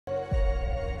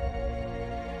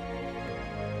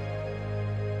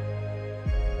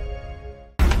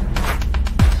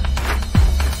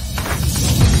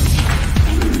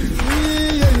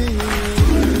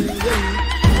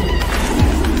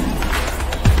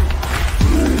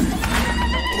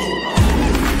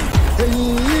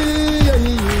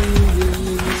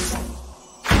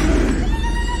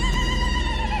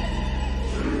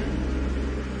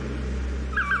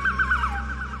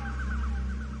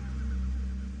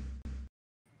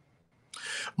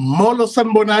Molo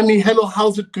Sanbonani, hello,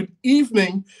 how's it? Good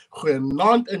evening,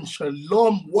 goeienaand and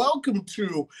shalom. Welcome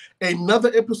to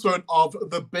another episode of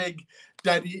the Big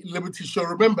Daddy Liberty Show.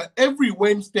 Remember, every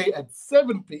Wednesday at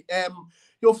 7 p.m.,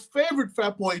 your favorite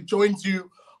fat boy joins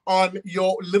you on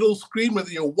your little screen,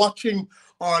 whether you're watching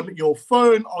on your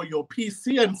phone or your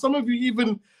PC, and some of you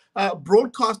even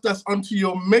broadcast us onto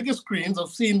your mega screens. I've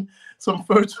seen some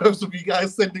photos of you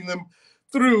guys sending them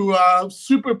through.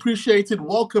 Super appreciated.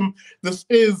 Welcome. This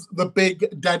is the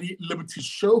Big Daddy Liberty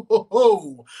Show.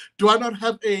 Do I not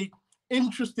have a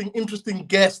interesting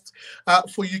guest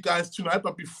for you guys tonight?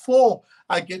 But before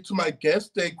I get to my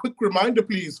guest, a quick reminder,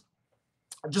 please.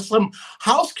 Just some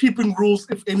housekeeping rules,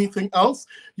 if anything else.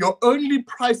 Your only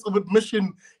price of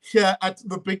admission here at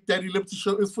the Big Daddy Liberty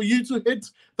Show is for you to hit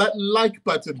that like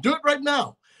button. Do it right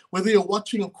now. Whether you're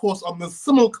watching, of course, on the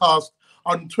simulcast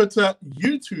on Twitter,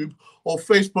 YouTube, or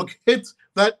Facebook, hit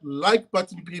that like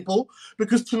button, people,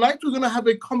 because tonight we're going to have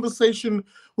a conversation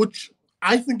which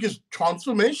I think is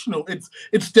transformational.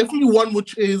 It's definitely one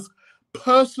which is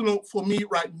personal for me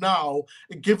right now,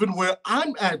 given where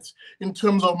I'm at in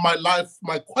terms of my life,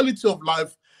 my quality of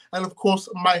life, and of course,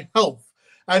 my health.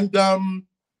 And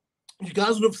you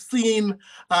guys would have seen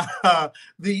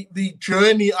the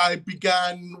journey I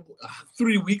began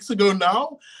 3 weeks ago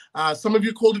now. Some of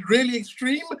you called it really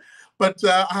extreme, but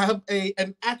I have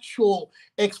an actual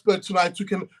expert tonight who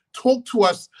can talk to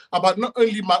us about not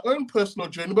only my own personal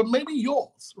journey, but maybe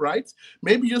yours, right?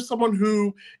 Maybe you're someone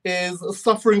who is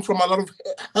suffering from a lot of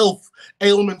health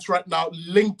ailments right now,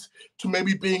 linked to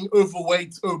maybe being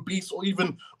overweight, obese, or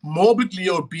even morbidly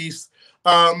obese.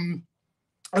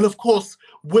 And of course,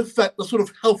 with that, the sort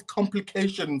of health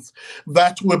complications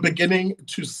that we're beginning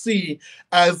to see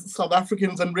as South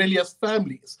Africans and really as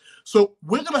families. So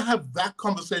we're going to have that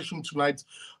conversation tonight.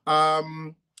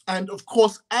 And of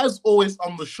course, as always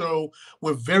on the show,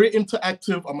 we're very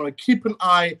interactive. I'm going to keep an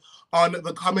eye on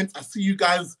the comments. I see you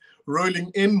guys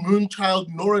rolling in. Moonchild,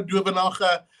 Nora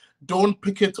Duvenacher, Dawn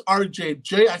Pickett,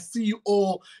 RJJ. I see you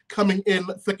all coming in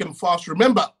thick and fast.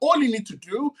 Remember, all you need to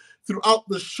do throughout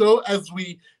the show as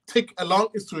we tick along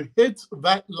is to hit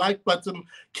that like button,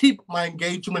 keep my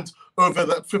engagement over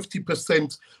that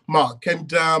 50% mark.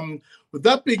 And with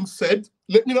that being said,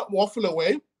 let me not waffle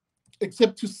away,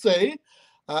 except to say,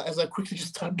 as I quickly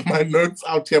just type my notes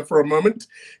out here for a moment.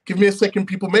 Give me a second,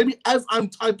 people. Maybe as I'm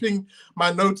typing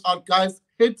my notes out, guys,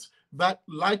 hit that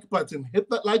like button. Hit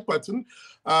that like button.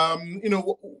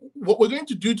 What we're going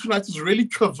to do tonight is really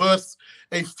traverse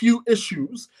a few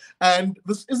issues, and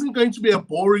this isn't going to be a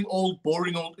boring old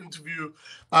interview.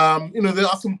 There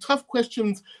are some tough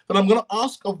questions that I'm going to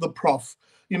ask of the Prof,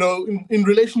 in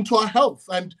relation to our health,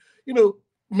 and,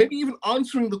 maybe even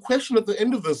answering the question at the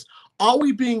end of this, are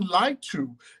we being lied to?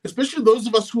 Especially those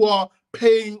of us who are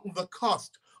paying the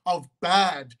cost of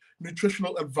bad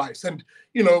nutritional advice. And,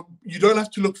 you don't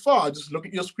have to look far. Just look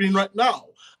at your screen right now.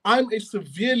 I'm a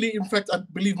severely, in fact, I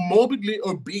believe morbidly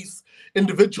obese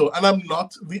individual, and I'm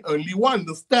not the only one.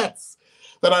 The stats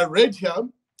that I read here,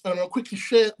 and I'll quickly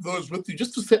share those with you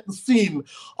just to set the scene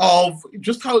of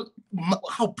just how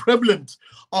prevalent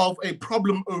of a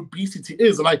problem obesity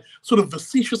is. And I sort of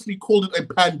facetiously called it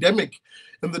a pandemic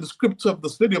in the descriptor of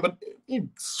this video, but it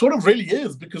sort of really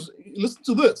is, because listen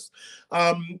to this.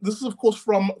 This is, of course,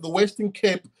 from the Western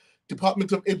Cape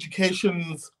Department of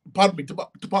Education's,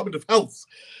 Department of Health's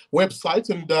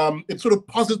website, and it sort of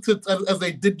posits it as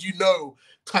a did you know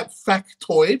type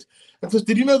factoid. And says,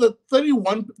 did you know that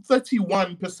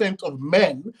 31% of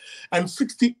men and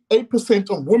 68%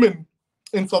 of women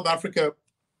in South Africa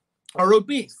are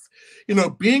obese?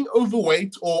 Being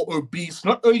overweight or obese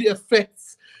not only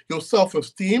affects your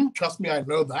self-esteem, trust me, I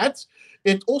know that,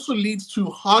 it also leads to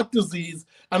heart disease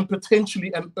and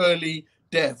potentially an early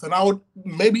death. And I would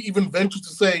maybe even venture to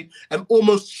say an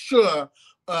almost sure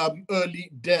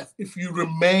early death if you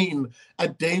remain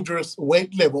at dangerous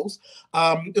weight levels.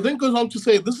 It then goes on to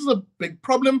say this is a big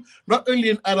problem, not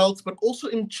only in adults, but also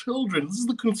in children. This is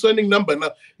the concerning number.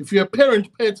 Now, if you're a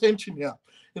parent, pay attention here.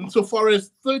 Insofar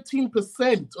as 13%,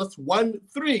 that's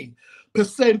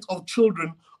 13% of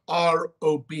children are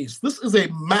obese. This is a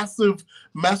massive,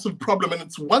 massive problem, and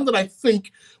it's one that I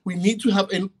think we need to have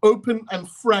an open and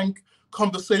frank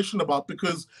conversation about,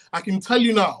 because I can tell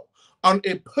you now, on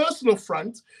a personal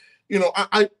front,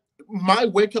 my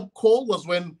wake-up call was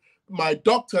when my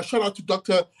doctor, shout out to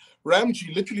Dr.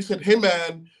 Ramji, literally said, hey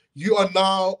man, you are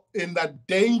now in that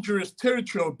dangerous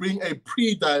territory of being a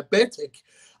pre-diabetic.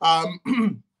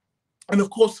 And of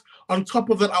course, on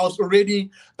top of that, I was already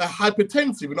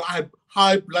hypertensive. I had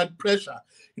high blood pressure.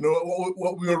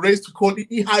 What we were raised to call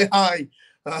high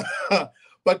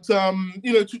But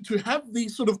you know, to have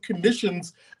these sort of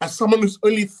conditions as someone who's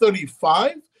only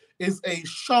 35 is a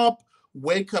sharp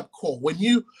wake-up call. When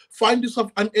you find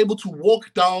yourself unable to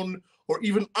walk down or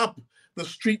even up the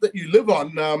street that you live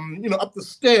on, you know, up the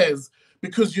stairs,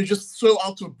 because you're just so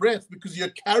out of breath, because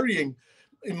you're carrying,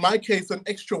 in my case, an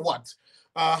extra what,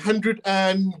 100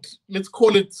 and let's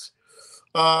call it,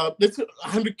 let's say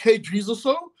 100 kgs or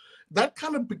so. That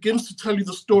kind of begins to tell you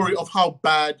the story of how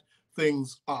bad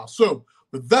things are. So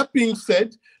with that being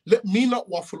said, let me not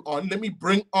waffle on. Let me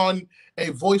bring on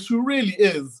a voice who really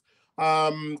is,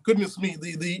 goodness me,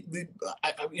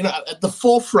 you know, at the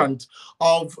forefront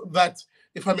of that.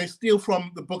 If I may steal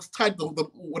from the book's title,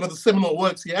 one of the seminal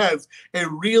works he has, A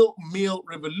Real Meal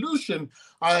Revolution.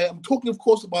 I am talking, of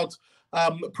course, about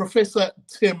Professor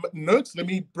Tim Noakes. Let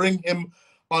me bring him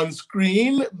on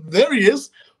screen. There he is.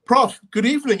 Prof, good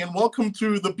evening and welcome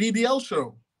to the BDL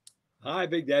show. Hi,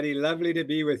 Big Daddy. Lovely to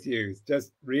be with you.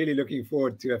 Just really looking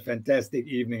forward to a fantastic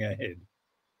evening ahead.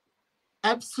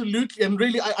 Absolutely. And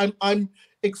really, I'm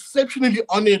exceptionally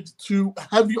honored to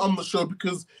have you on the show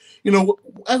because, you know,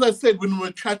 as I said, when we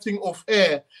were chatting off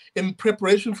air in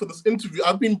preparation for this interview,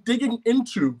 I've been digging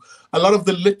into a lot of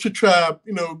the literature,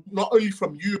 you know, not only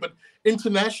from you, but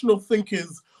international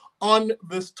thinkers on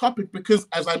this topic, because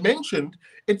as I mentioned,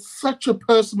 it's such a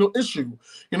personal issue.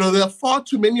 You know, there are far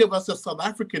too many of us as South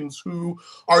Africans who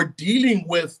are dealing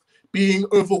with being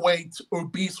overweight,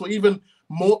 obese, or even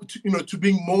more, you know, to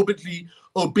being morbidly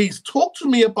obese. Talk to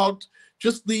me about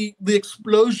just the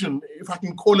explosion, if I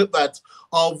can call it that,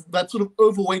 of that sort of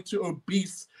overweight to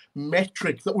obese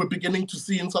metric that we're beginning to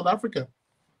see in South Africa.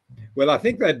 Well, I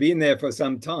think they've been there for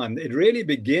some time. It really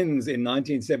begins in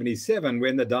 1977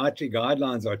 when the dietary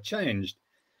guidelines are changed.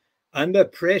 Under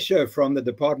pressure from the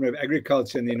Department of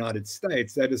Agriculture in the United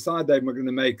States, they decide they're going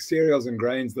to make cereals and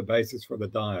grains the basis for the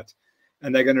diet.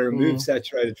 And they're going to remove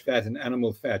saturated fat and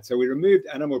animal fat. So we removed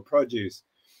animal produce.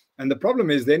 And the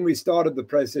problem is then we started the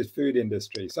processed food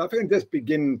industry. So if I can just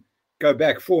go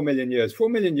back 4 million years. 4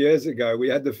 million years ago, we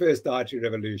had the first dietary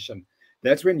revolution.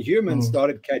 That's when humans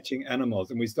started catching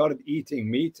animals and we started eating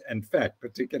meat and fat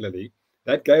particularly.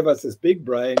 That gave us this big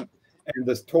brain and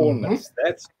this tallness.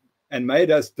 And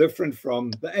made us different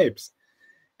from the apes.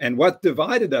 And what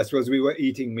divided us was we were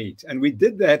eating meat. And we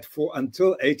did that for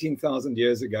until 18,000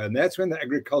 years ago. And that's when the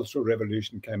agricultural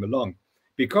revolution came along,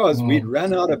 because we'd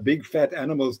run out of big fat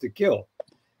animals to kill.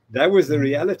 That was the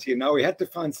reality. Now we had to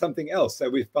find something else. So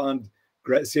we found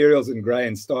cereals and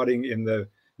grains starting in the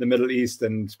Middle East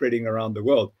and spreading around the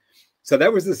world. So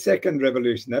that was the second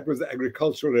revolution. That was the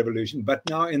agricultural revolution. But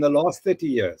now in the last 30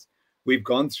 years, we've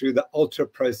gone through the ultra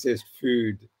processed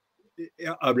food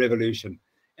revolution.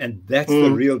 And that's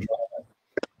the real driver.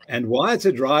 And why it's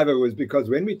a driver was because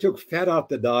when we took fat out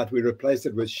the diet, we replaced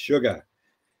it with sugar.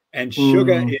 And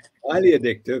sugar is highly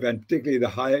addictive, and particularly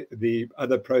the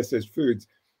other processed foods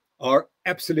are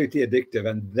absolutely addictive.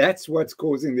 And that's what's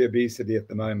causing the obesity at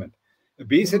the moment.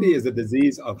 Obesity is a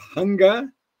disease of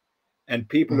hunger, and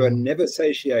people who are never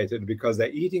satiated because they're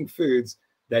eating foods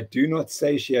that do not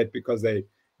satiate because they're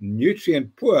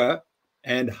nutrient poor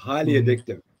and highly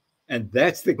addictive. And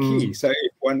that's the key. So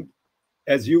if one,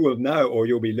 as you will know, or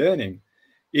you'll be learning,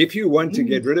 if you want to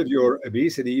get rid of your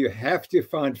obesity, you have to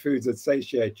find foods that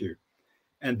satiate you.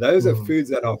 And those are foods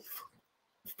that are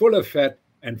full of fat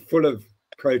and full of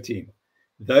protein.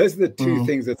 Those are the two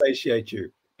things that satiate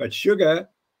you. But sugar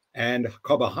and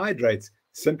carbohydrates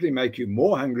simply make you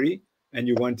more hungry and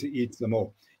you want to eat some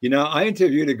more. You know, I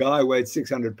interviewed a guy who weighed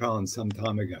 600 pounds some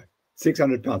time ago.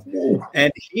 600 pounds.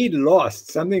 And he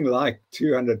lost something like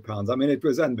 200 pounds. I mean, it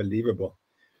was unbelievable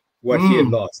what he had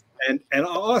lost. And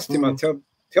I asked him, I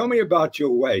tell me about your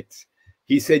weight.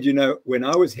 He said, you know, when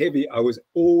I was heavy, I was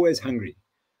always hungry.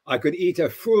 I could eat a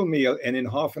full meal and in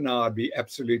half an hour, I'd be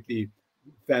absolutely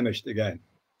famished again.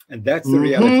 And that's the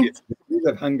reality. It's the disease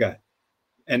of hunger.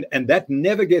 And that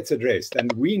never gets addressed.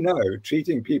 And we know,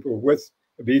 treating people with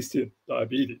obesity and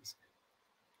diabetes,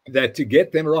 that to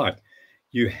get them right,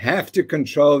 you have to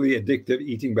control the addictive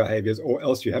eating behaviors, or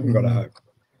else you haven't got a hope.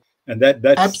 And that's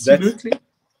absolutely.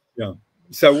 Yeah.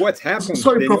 So what's happened?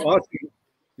 Sorry, Prof.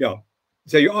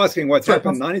 So you're asking what's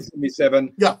happened?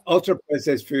 1977. Yeah. Ultra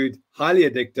processed food, highly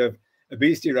addictive,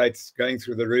 obesity rates going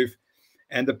through the roof.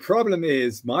 And the problem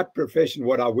is my profession,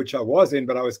 which I was in,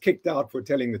 but I was kicked out for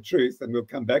telling the truth, and we'll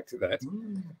come back to that,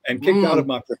 and kicked out of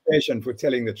my profession for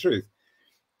telling the truth.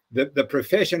 The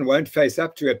profession won't face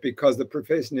up to it because the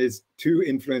profession is too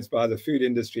influenced by the food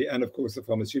industry and, of course, the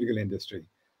pharmaceutical industry.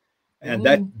 And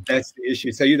that's the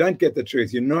issue. So you don't get the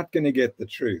truth. You're not going to get the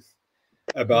truth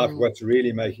about what's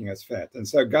really making us fat. And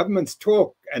so governments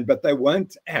talk, but they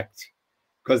won't act.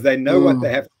 because they know what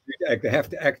they have to do to act. They have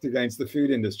to act against the food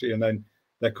industry, and then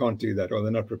they can't do that, or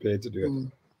they're not prepared to do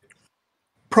it.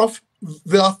 Prof,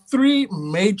 there are three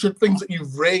major things that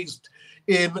you've raised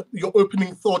in your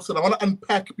opening thoughts that I want to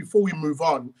unpack before we move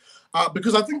on,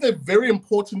 because I think they're very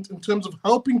important in terms of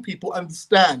helping people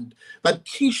understand that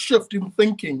key shift in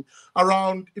thinking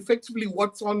around effectively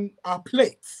what's on our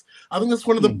plates. I think that's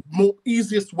one of the more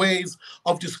easiest ways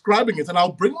of describing it. And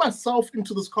I'll bring myself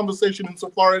into this conversation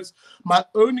insofar as my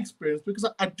own experience, because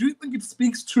I do think it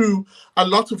speaks to a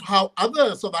lot of how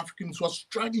other South Africans who are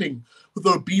struggling with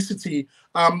obesity,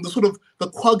 the sort of the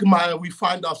quagmire we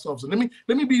find ourselves in.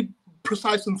 Let me be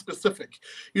precise and specific.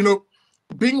 You know,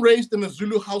 being raised in a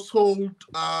Zulu household,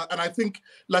 and I think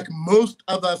like most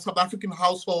other South African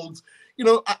households, you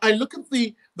know, I look at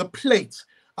the plate,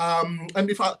 and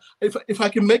if I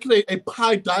can make it a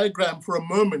pie diagram for a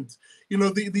moment, you know,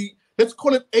 the let's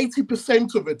call it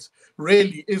 80% of it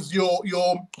really is your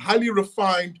highly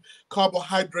refined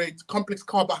carbohydrates, complex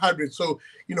carbohydrates. So,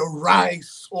 you know,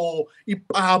 rice or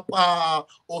ipapa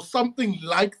or something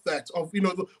like that, of, you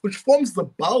know, which forms the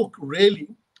bulk really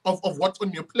of what's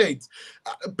on your plate.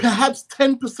 Perhaps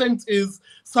 10% is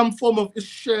some form of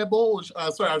ishebo,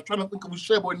 sorry, I was trying to think of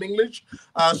ishebo in English,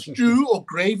 stew or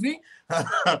gravy,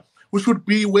 which would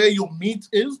be where your meat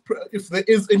is, if there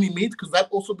is any meat, because that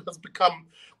also has become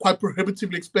quite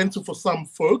prohibitively expensive for some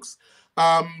folks.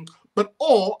 But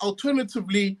or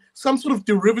alternatively, some sort of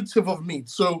derivative of meat.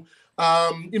 So,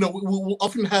 you know, we'll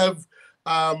often have,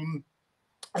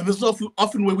 and this is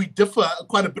often where we differ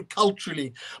quite a bit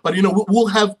culturally, but, you know, we'll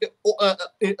have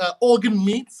organ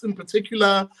meats in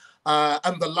particular,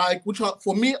 and the like, which are,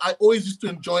 for me, I always used to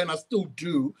enjoy, and I still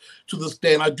do to this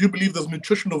day. And I do believe there's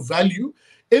nutritional value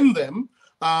in them.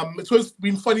 It's always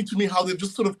been funny to me how they've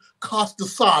just sort of cast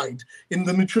aside in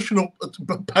the nutritional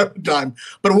paradigm,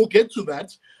 but we'll get to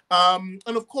that.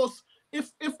 And of course,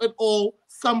 if at all,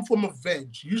 some form of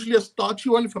veg, usually a starchy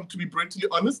one, if I'm to be brutally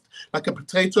honest, like a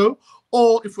potato,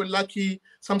 or if we're lucky,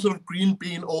 some sort of green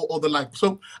bean or the like.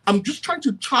 So I'm just trying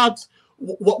to chart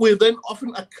what we're then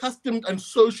often accustomed and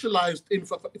socialized in,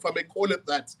 if I may call it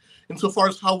that, insofar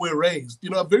as how we're raised. You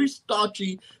know, a very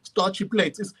starchy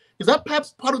plate. Is that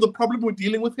perhaps part of the problem we're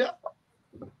dealing with here?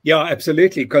 Yeah,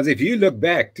 absolutely. Because if you look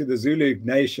back to the Zulu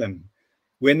nation,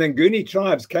 when the Nguni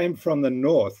tribes came from the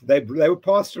north, they were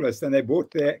pastoralists and they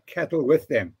brought their cattle with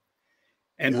them.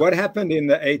 And what happened in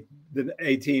the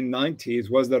 1890s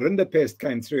was the rinderpest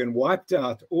came through and wiped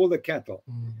out all the cattle.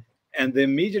 And the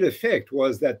immediate effect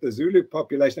was that the Zulu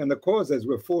population and the Xhosas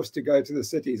were forced to go to the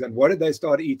cities. And what did they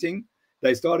start eating?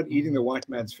 They started eating the white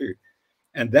man's food.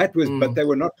 And that was, but they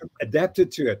were not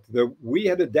adapted to it. We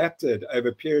had adapted over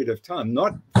a period of time,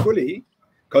 not fully,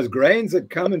 because grains had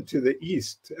come into the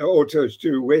East, or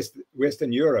to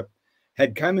Western Europe,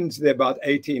 had come into there about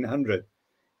 1800.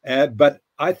 But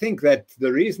I think that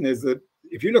the reason is that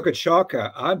if you look at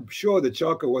Shaka, I'm sure that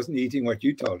Shaka wasn't eating what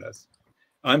you told us.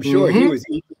 I'm sure he was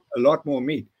eating a lot more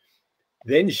meat.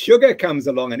 Then sugar comes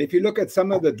along. And if you look at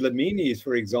some of the Dlaminis,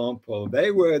 for example, they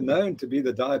were known to be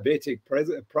the diabetic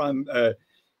prime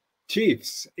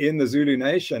chiefs in the Zulu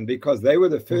nation because they were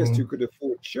the first who could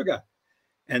afford sugar.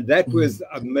 And that was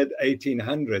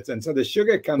mid-1800s. And so the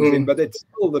sugar comes in, but it's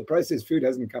still, the processed food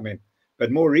hasn't come in.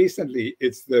 But more recently,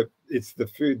 it's the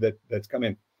food that's come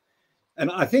in. And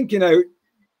I think, you know,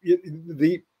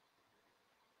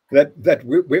 that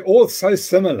we're all so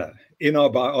similar in our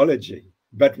biology,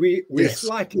 but we're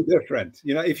slightly different.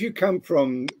 You know, if you come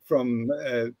from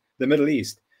the Middle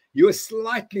East, you are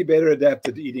slightly better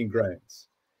adapted to eating grains.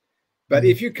 But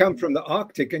if you come from the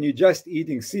Arctic and you're just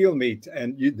eating seal meat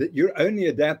and you're only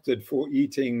adapted for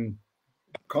eating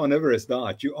carnivorous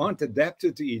diet, you aren't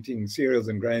adapted to eating cereals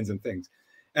and grains and things.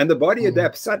 And the body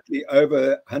adapts subtly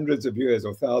over hundreds of years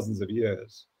or thousands of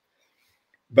years.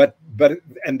 But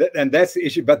that's the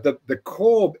issue. But the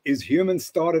core is humans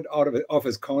started off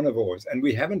as carnivores, and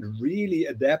we haven't really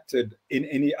adapted in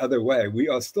any other way. We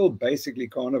are still basically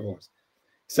carnivores.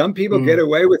 Some people get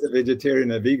away with a vegetarian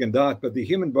or vegan diet, but the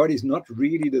human body is not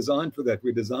really designed for that.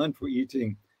 We're designed for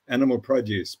eating animal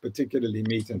produce, particularly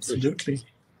meat and fish. Absolutely.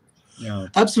 Yeah.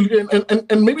 Absolutely.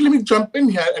 And maybe let me jump in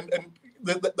here. And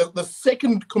the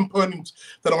second component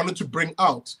that I wanted to bring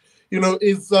out, you know,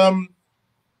 is,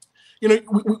 you know,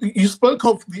 you spoke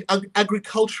of the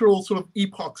agricultural sort of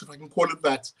epochs, if I can call it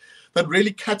that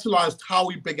really catalyzed how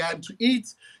we began to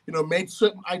eat, you know, made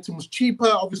certain items cheaper,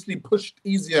 obviously pushed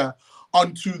easier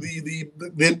onto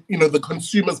the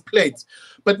consumer's plate.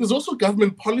 But there's also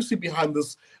government policy behind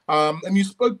this, and you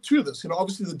spoke to this. You know,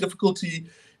 obviously the difficulty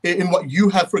in what you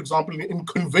have, for example, in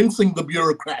convincing the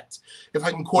bureaucrat, if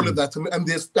I can call it that, and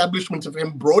the establishment of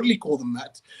him broadly call them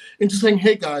that, into saying,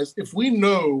 hey guys, if we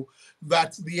know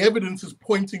that the evidence is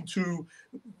pointing to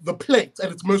the plate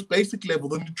at its most basic level,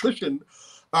 the nutrition,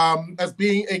 as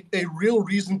being a real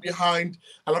reason behind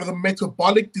a lot of the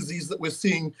metabolic disease that we're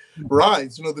seeing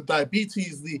rise, the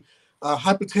diabetes, the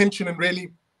hypertension, and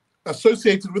really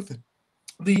associated with it,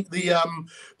 the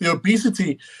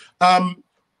obesity.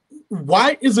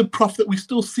 Why is it, Prof, that we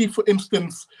still see, for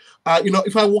instance,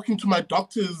 if I walk into my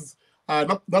doctor's,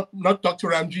 not Dr.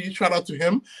 Ramji, shout out to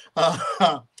him,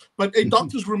 but a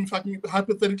doctor's room, if I can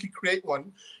hypothetically create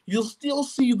one, you'll still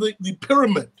see the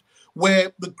pyramid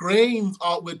where the grains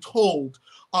we're told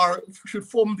should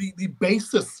form the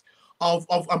basis of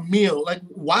a meal. Like,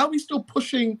 why are we still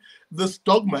pushing this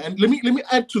dogma? And let me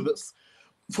add to this.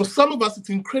 For some of us, it's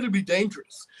incredibly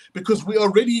dangerous because we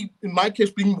already, in my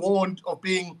case, being warned of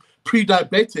being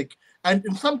pre-diabetic. And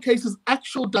in some cases,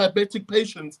 actual diabetic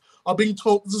patients are being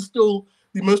told this is still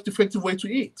the most effective way to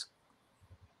eat.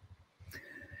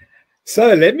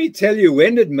 So let me tell you,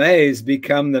 when did maize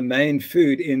become the main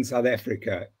food in South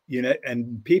Africa?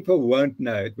 And people won't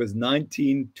know. It was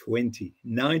 1920.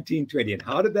 And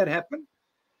how did that happen?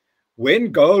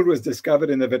 When gold was discovered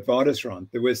in the Witwatersrand,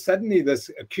 there was suddenly this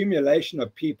accumulation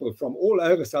of people from all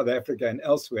over South Africa and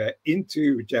elsewhere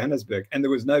into Johannesburg, and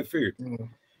there was no food.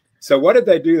 So what did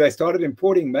they do? They started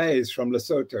importing maize from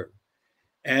Lesotho.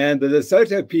 And the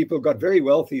Lesotho people got very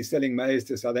wealthy selling maize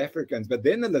to South Africans. But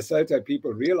then the Lesotho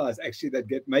people realized actually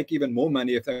they'd make even more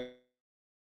money if they...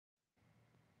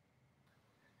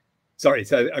 Sorry,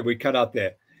 so we cut out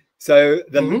there. So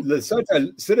the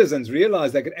Lesotho citizens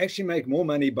realized they could actually make more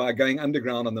money by going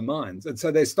underground on the mines. And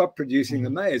so they stopped producing the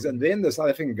maize. And then the South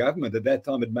African government at that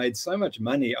time had made so much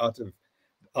money out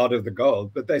of the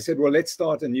gold, but they said, well, let's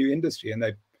start a new industry. And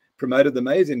they promoted the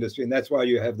maize industry. And that's why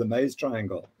you have the maize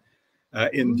triangle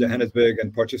in Johannesburg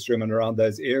and Potchefstroom and around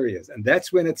those areas. And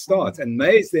that's when it starts. And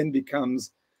maize then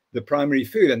becomes the primary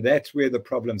food. And that's where the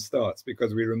problem starts,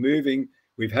 because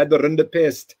we've had the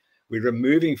rinderpest, we're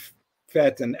removing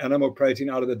fat and animal protein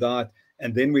out of the diet,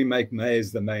 and then we make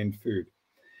maize the main food.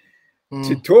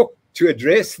 To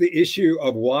address the issue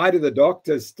of why do the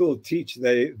doctors still teach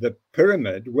the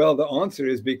pyramid, well, the answer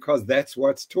is because that's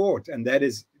what's taught, and that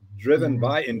is driven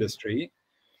by industry.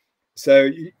 So,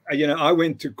 I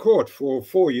went to court for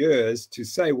 4 years to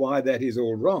say why that is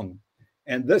all wrong.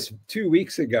 And this 2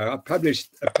 weeks ago, I published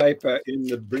a paper in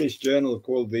the British Journal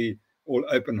called the All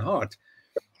Open Heart.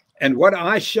 And what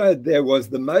I showed there was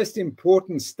the most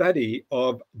important study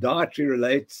of dietary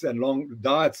diets and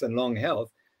long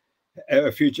health,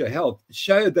 future health,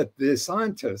 showed that the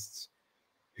scientists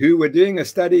who were doing a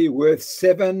study worth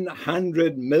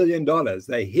 $700 million,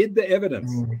 they hid the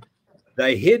evidence.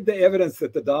 They hid the evidence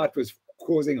that the diet was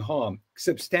causing harm,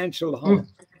 substantial harm.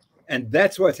 And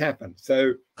that's what's happened.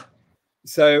 So,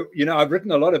 I've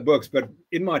written a lot of books, but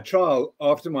in my trial,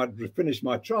 after I finished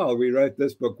my trial, we wrote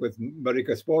this book with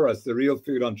Marika Sporas, The Real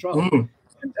Food on Trial.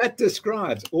 And that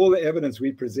describes all the evidence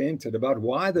we presented about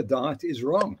why the diet is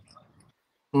wrong.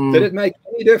 Did it make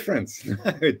any difference? No,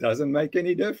 it doesn't make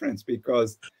any difference,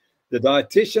 because the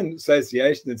Dietitian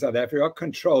Association in South Africa are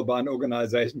controlled by an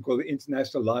organization called the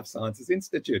International Life Sciences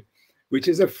Institute, which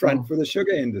is a front for the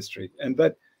sugar industry. And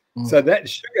so that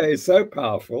sugar is so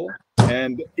powerful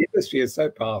and industry is so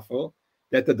powerful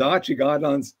that the dietary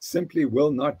guidelines simply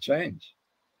will not change.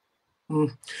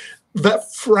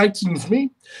 That frightens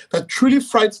me. That truly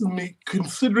frightens me,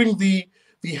 considering the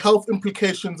health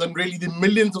implications and really the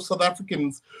millions of South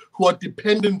Africans who are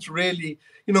dependent, really.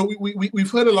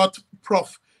 We've heard a lot,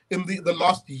 Prof, in the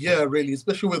last year, really,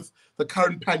 especially with the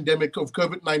current pandemic of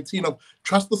COVID-19, of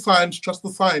trust the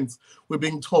science, we're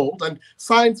being told. And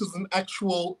science is an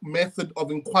actual method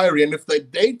of inquiry. And if the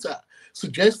data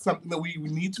suggests something that we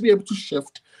need to be able to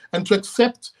shift and to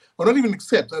accept, or not even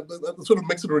accept, that sort of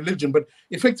makes it a religion, but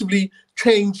effectively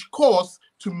change course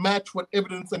to match what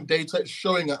evidence and data is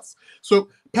showing us. So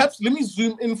perhaps let me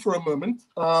zoom in for a moment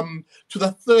to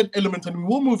the third element, and we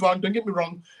will move on, don't get me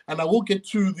wrong, and I will get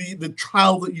to the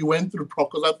trial that you went through, Prof,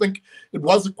 because I think it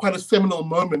was quite a seminal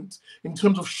moment in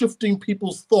terms of shifting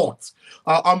people's thoughts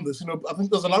on this. I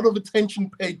think there's a lot of attention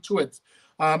paid to it.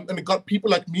 And it got people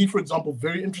like me, for example,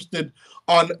 very interested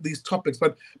on these topics.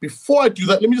 But before I do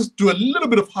that, let me just do a little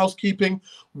bit of housekeeping.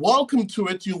 Welcome to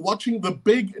it. You're watching the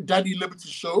Big Daddy Liberty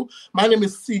Show. My name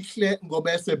is Sihle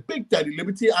Ngobese, Big Daddy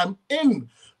Liberty. I'm in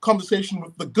conversation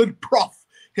with the good Prof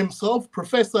himself,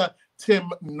 Professor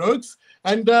Tim Noakes.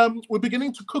 And we're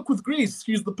beginning to cook with grease,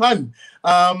 excuse the pun,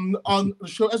 on the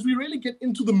show as we really get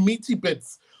into the meaty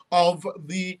bits of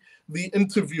the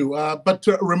interview. But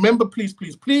remember, please,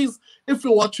 if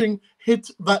you're watching, hit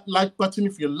that like button.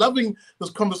 If you're loving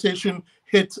this conversation,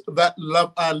 hit that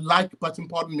like button,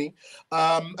 pardon me,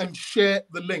 and share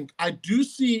the link. I do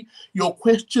see your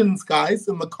questions, guys,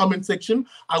 in the comment section.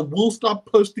 I will start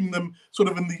posting them sort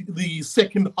of in the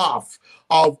second half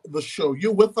of the show.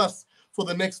 You're with us for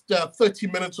the next 30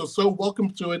 minutes or so.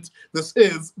 Welcome to it. This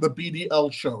is the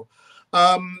BDL show.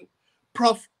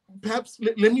 Prof, perhaps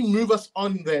let me move us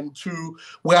on then to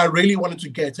where I really wanted to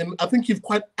get. And I think you've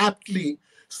quite aptly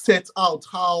set out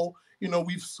how,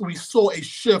 we saw a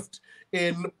shift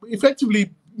in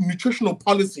effectively nutritional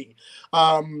policy,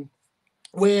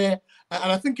 where,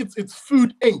 and I think it's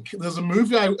Food Inc. There's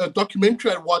a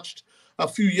documentary I watched a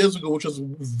few years ago, which was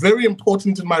very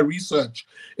important in my research,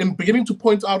 in beginning to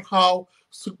point out how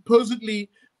supposedly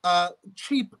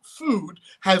cheap food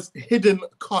has hidden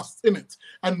costs in it.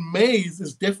 And maize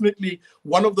is definitely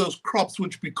one of those crops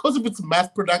which, because of its mass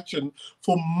production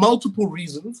for multiple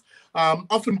reasons,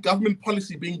 often government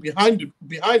policy being behind it,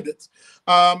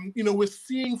 we're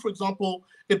seeing, for example,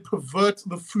 it perverts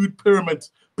the food pyramid,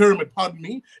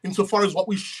 insofar as what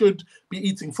we should be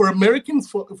eating. For Americans,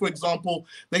 for example,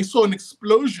 they saw an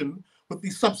explosion with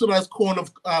the subsidized corn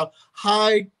of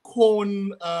high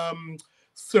corn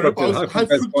syrup, high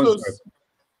fructose.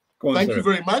 Thank you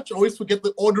very much. I always forget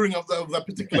the ordering of that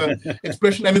particular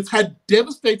expression, and it's had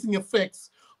devastating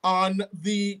effects on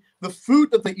the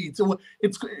food that they eat. So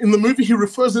it's in the movie, he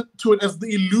refers to it as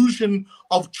the illusion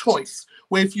of choice,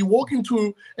 where if you walk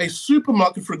into a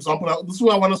supermarket, for example, now, this is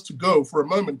where I want us to go for a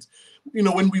moment.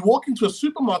 When we walk into a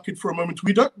supermarket for a moment,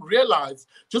 we don't realize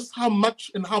just how much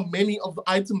and how many of the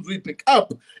items we pick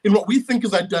up in what we think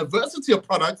is a diversity of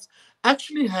products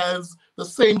actually has the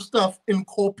same stuff in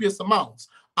copious amounts,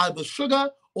 either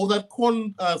sugar or that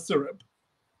corn syrup.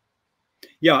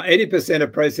 Yeah, 80%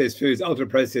 of processed foods,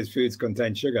 ultra-processed foods,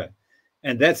 contain sugar.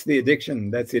 And that's the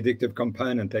addiction. That's the addictive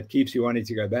component that keeps you wanting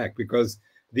to go back, because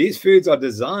these foods are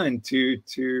designed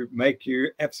to make you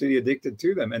absolutely addicted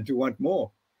to them and to want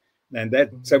more. And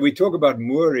so we talk about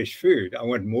Moorish food. I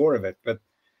want more of it, but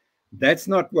that's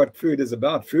not what food is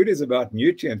about. Food is about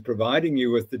nutrients, providing you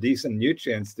with the decent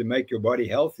nutrients to make your body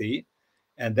healthy.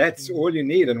 And that's all you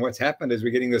need. And what's happened is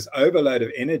we're getting this overload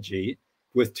of energy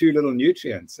with too little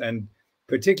nutrients, and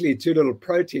particularly too little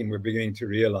protein, we're beginning to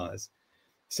realize.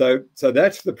 So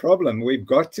that's the problem. We've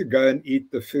got to go and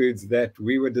eat the foods that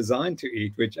we were designed to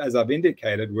eat, which, as I've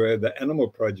indicated, were the animal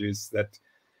produce that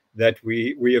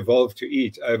we evolved to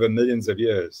eat over millions of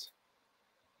years.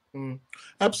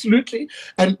 Absolutely.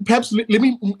 And perhaps let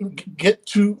me get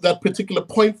to that particular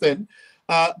point then,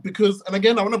 because, and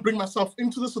again, I want to bring myself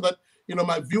into this so that,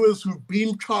 my viewers who've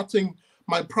been charting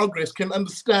my progress can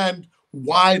understand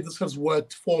why this has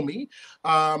worked for me.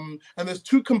 And there's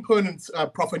two components,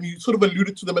 Prof, and you sort of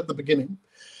alluded to them at the beginning.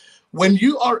 When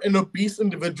you are an obese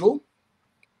individual,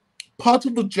 part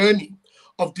of the journey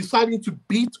of deciding to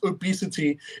beat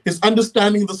obesity is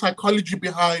understanding the psychology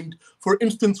behind, for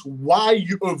instance, why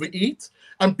you overeat,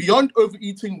 and beyond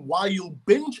overeating, why you'll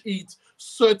binge eat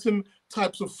certain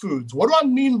types of foods. What do I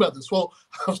mean by this? Well,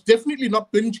 I was definitely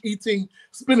not binge eating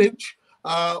spinach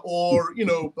or,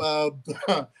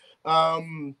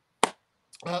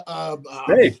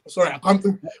 sorry, I can't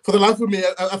think for the life of me,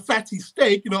 a fatty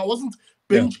steak. I wasn't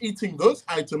binge eating those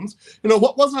items.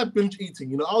 What was I binge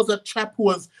eating? I was that chap who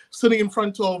was sitting in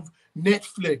front of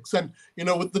Netflix and,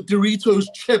 with the Doritos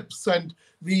chips and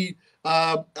the,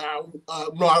 no,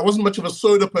 I wasn't much of a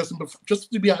soda person, but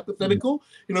just to be hypothetical,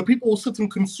 people will sit and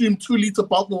consume 2-liter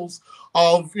bottles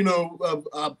of,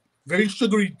 very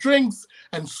sugary drinks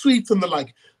and sweets and the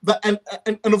like. And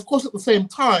of course, at the same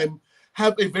time,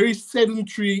 have a very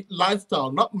sedentary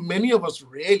lifestyle. Not many of us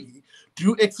really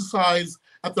do exercise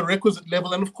at the requisite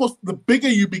level. And of course, the bigger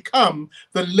you become,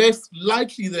 the less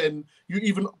likely then you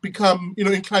even become,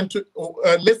 inclined to, or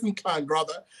less inclined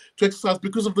rather, to exercise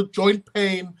because of the joint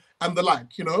pain and the like,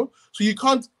 So you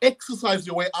can't exercise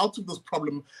your way out of this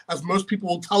problem, as most people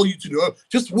will tell you to do. Oh,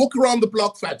 just walk around the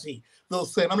block, fatty, they'll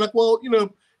say. And I'm like, well,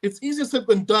 it's easier said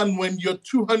than done when you're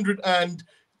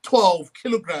 212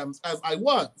 kilograms, as I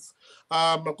was.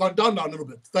 I've gone down now a little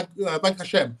bit, thank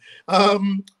Hashem.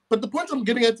 But the point I'm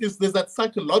getting at is there's that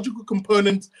psychological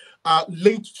component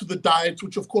linked to the diet,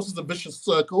 which of course is a vicious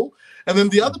circle. And then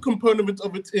the other component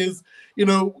of it is,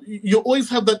 you always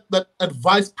have that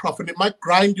advice, Prof, and it might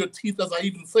grind your teeth as I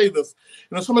even say this.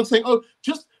 Someone saying, oh,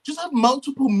 just have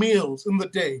multiple meals in the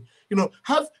day.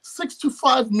 Have 6 to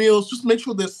 5 meals, just make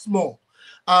sure they're small.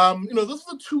 Those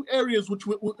are the two areas which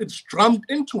it's drummed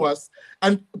into us,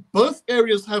 and both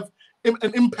areas have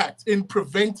an impact in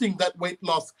preventing that weight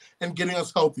loss and getting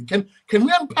us healthy. Can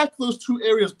we unpack those two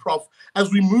areas, Prof,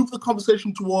 as we move the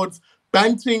conversation towards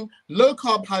banting, low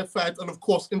carb, high fat, and of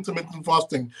course, intermittent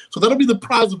fasting? So that'll be the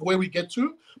prize of where we get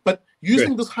to. But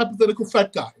using this hypothetical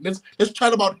fat guy, let's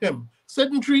chat about him.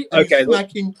 Sedentary and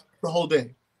snacking the whole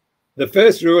day. The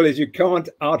first rule is you can't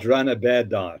outrun a bad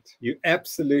diet. You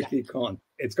absolutely can't.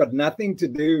 It's got nothing to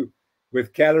do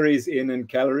with calories in and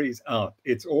calories out.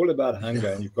 It's all about hunger,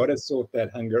 and you've got to sort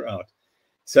that hunger out.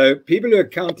 So people who are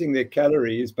counting their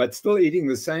calories but still eating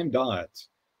the same diet,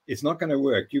 it's not going to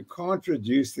work. You can't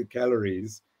reduce the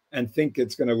calories and think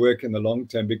it's going to work in the long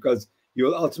term, because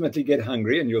you'll ultimately get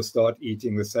hungry and you'll start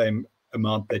eating the same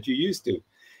amount that you used to.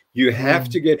 You have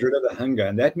to get rid of the hunger,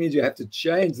 and that means you have to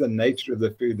change the nature of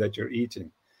the food that you're eating.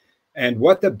 And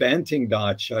what the banting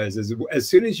diet shows is, as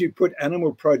soon as you put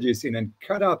animal produce in and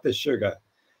cut out the sugar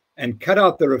and cut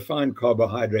out the refined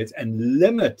carbohydrates and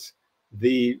limit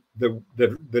the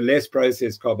less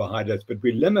processed carbohydrates, but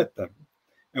we limit them,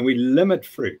 and we limit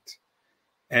fruit,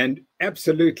 and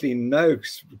absolutely no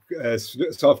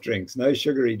soft drinks, no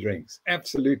sugary drinks,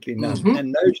 absolutely none,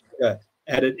 and no sugar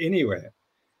added anywhere,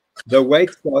 the weight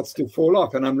starts to fall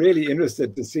off. And I'm really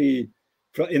interested to see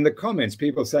in the comments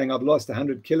people saying, I've lost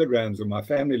 100 kilograms, or my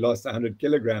family lost 100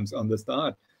 kilograms on this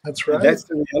diet. That's right. And that's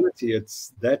the reality.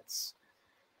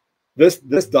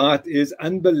 This diet is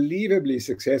unbelievably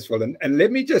successful. And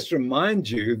let me just remind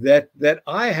you that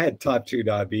I had type 2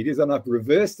 diabetes, and I've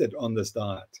reversed it on this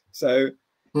diet. So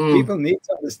people need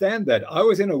to understand that. I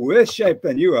was in a worse shape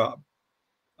than you are.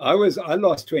 I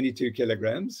lost 22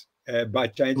 kilograms by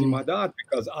changing my diet,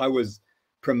 because I was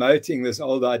promoting this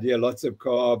old idea, lots of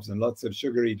carbs and lots of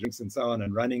sugary drinks and so on,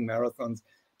 and running marathons.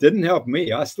 Didn't help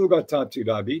me. I still got type 2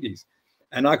 diabetes.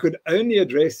 And I could only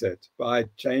address it by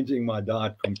changing my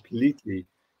diet completely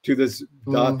to this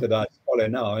diet that I follow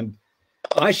now. And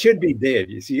I should be dead.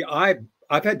 You see, I've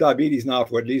had diabetes now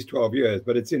for at least 12 years,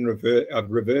 but it's in reverse.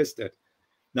 I've reversed it.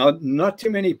 Now, not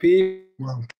too many people.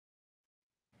 Wow.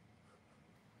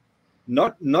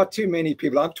 Not too many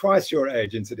people. I'm twice your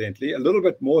age, incidentally, a little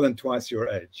bit more than twice your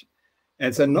age.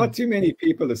 And so not too many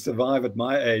people have survived at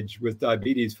my age with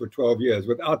diabetes for 12 years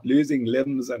without losing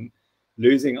limbs and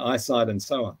losing eyesight and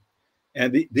so on.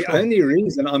 And the only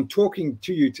reason I'm talking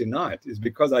to you tonight is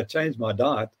because I changed my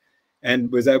diet and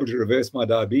was able to reverse my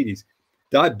diabetes.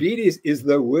 Diabetes is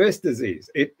the worst disease.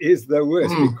 It is the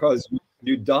worst because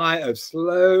you die of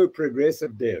slow,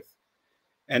 progressive death.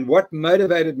 And what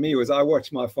motivated me was I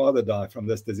watched my father die from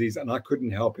this disease, and I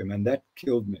couldn't help him, and that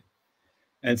killed me.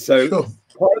 And so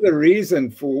part of the reason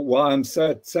for why I'm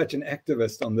such an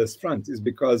activist on this front is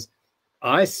because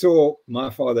I saw my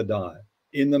father die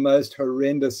in the most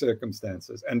horrendous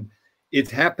circumstances. And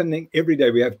it's happening every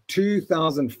day. We have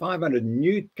 2,500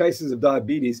 new cases of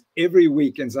diabetes every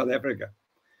week in South Africa.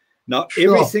 Now,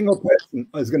 every single person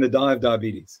is going to die of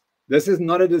diabetes. This is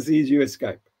not a disease you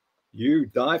escape. You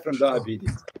die from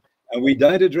diabetes, and we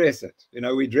don't address it. You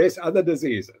know, we address other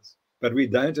diseases, but we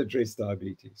don't address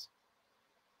diabetes.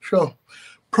 Sure.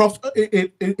 Prof,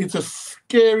 it's a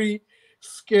scary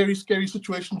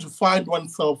situation to find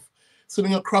oneself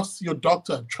sitting across your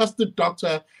doctor, trusted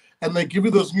doctor, and they give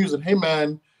you those news and, hey,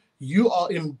 man, you are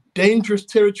in dangerous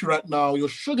territory right now. Your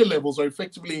sugar levels are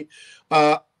effectively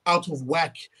out of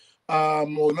whack. Or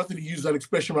not that you use that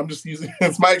expression, but I'm just using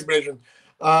it's my expression.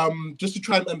 Just to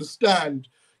try and understand,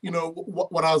 you know,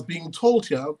 what I was being told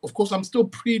here. Of course, I'm still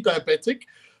pre-diabetic,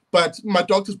 but my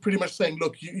doctor's pretty much saying,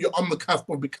 look, you're on the cusp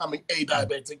of becoming a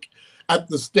diabetic at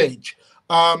this stage.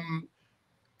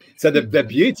 So the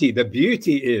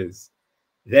beauty is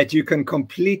that you can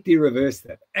completely reverse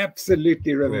that,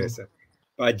 absolutely reverse it,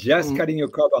 by just cutting your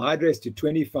carbohydrates to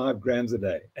 25 grams a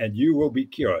day, and you will be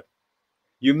cured.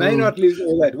 You may not lose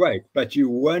all that weight, but you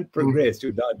won't progress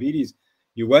to diabetes.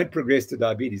 You won't progress to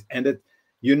diabetes. And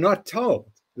you're not told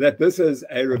that this is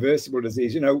a reversible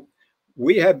disease. You know,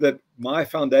 we have my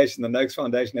foundation, the Noakes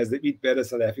Foundation, has the Eat Better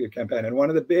South Africa campaign. And one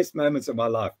of the best moments of my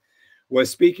life was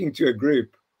speaking to a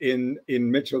group in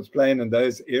Mitchell's Plain and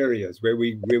those areas where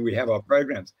we have our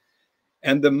programs.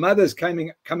 And the mothers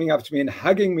coming up to me and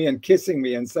hugging me and kissing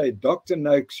me and say, Dr.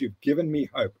 Noakes, you've given me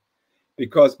hope.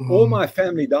 Because all my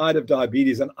family died of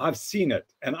diabetes, and I've seen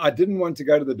it. And I didn't want to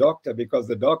go to the doctor because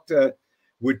the doctor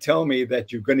would tell me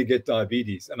that you're going to get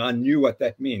diabetes. And I knew what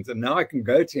that means. And now I can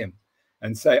go to him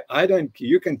and say,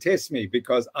 you can test me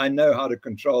because I know how to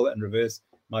control and reverse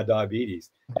my diabetes.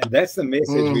 And that's the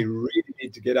message we really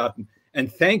need to get out.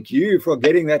 And thank you for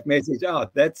getting that message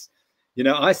out. That's, you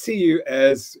know, I see you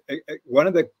as one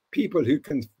of the people who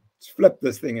can flip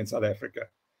this thing in South Africa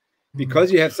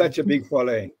because you have such a big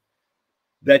following.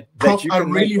 that Prof, you I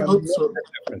can really make hope so.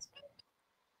 difference.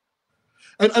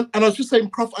 And I was just saying,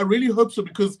 Prof, I really hope so,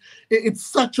 because it's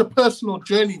such a personal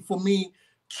journey for me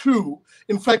too.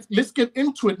 In fact, let's get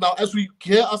into it now as we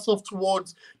gear ourselves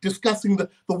towards discussing the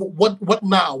what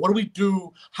now, what do we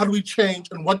do, how do we change,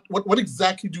 and what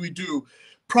exactly do we do?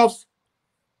 Prof,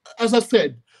 as I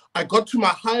said, I got to my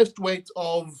highest weight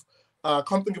of, I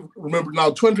can't remember now,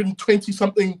 220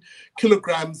 something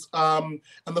kilograms. And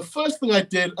the first thing I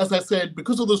did, as I said,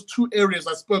 because of those two areas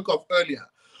I spoke of earlier,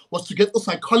 was to get the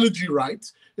psychology right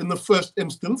in the first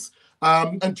instance,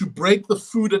 and to break the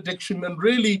food addiction and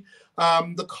really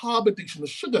the carb addiction, the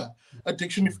sugar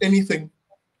addiction, if anything,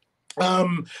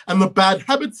 and the bad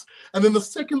habits. And then the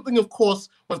second thing, of course,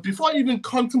 was before I even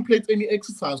contemplate any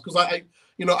exercise, because I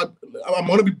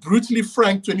want to be brutally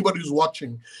frank to anybody who's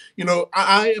watching.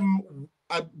 I'm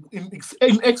in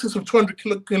excess of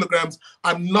 200 kilograms.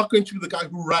 I'm not going to be the guy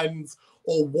who runs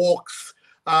or walks.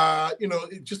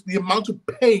 Just the amount of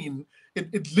pain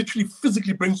it literally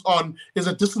physically brings on is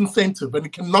a disincentive, and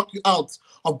it can knock you out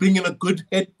of being in a good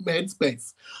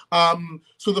headspace.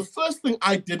 So the first thing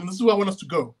I did, and this is where I want us to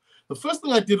go, the first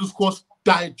thing I did was, of course,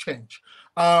 diet change.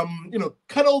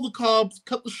 Cut all the carbs,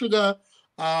 cut the sugar,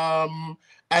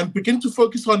 and begin to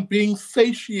focus on being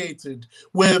satiated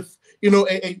with,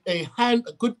 a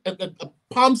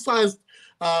palm-sized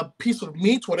piece of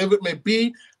meat, whatever it may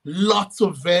be, lots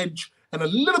of veg, and a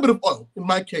little bit of oil, in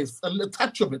my case, a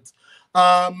touch of it.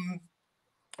 And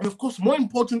of course, more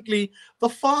importantly, the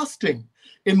fasting.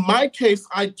 In my case,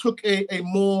 I took a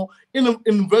more, in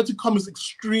inverted commas,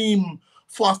 extreme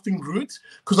fasting route,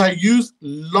 because I used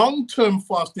long-term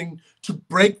fasting to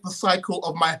break the cycle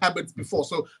of my habits before.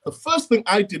 So the first thing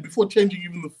I did before changing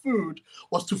even the food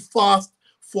was to fast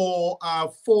for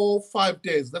 4-5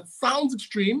 days. That sounds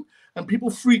extreme, and people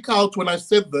freak out when I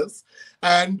said this,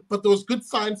 but there was good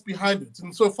science behind it.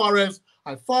 And so far as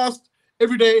I fast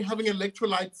every day, having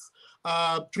electrolytes,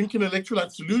 drinking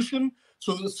electrolyte solution,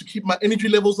 so that's to keep my energy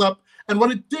levels up. And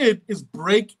what it did is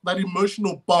break that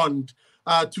emotional bond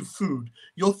to food.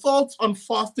 Your thoughts on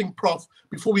fasting, Prof,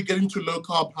 before we get into low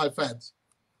carb, high fat?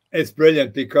 It's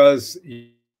brilliant, because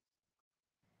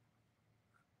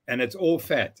and it's all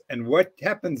fat. And what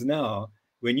happens now,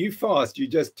 when you fast, you're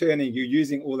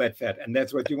using all that fat, and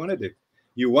that's what you want to do.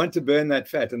 You want to burn that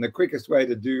fat, and the quickest way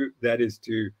to do that is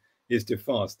to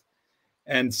fast.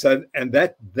 And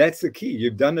that's the key.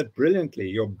 You've done it brilliantly.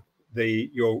 You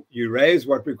raise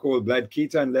what we call blood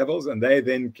ketone levels, and they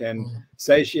then can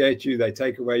satiate you. They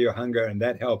take away your hunger, and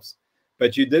that helps.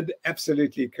 But you did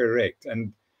absolutely correct.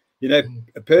 And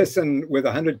a person with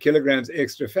 100 kilograms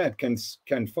extra fat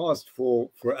can fast for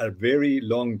a very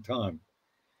long time.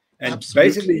 And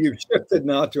basically, you've shifted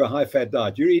now to a high-fat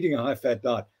diet. You're eating a high-fat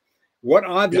diet. What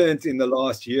I've learned in the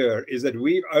last year is that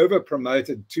we've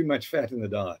over-promoted too much fat in the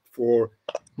diet. For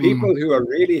people who are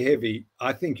really heavy,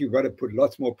 I think you've got to put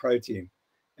lots more protein.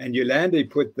 And Yolanda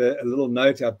put a little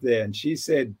note up there, and she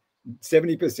said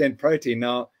 70% protein.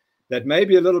 Now, that may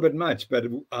be a little bit much, but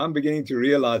I'm beginning to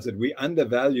realize that we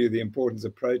undervalue the importance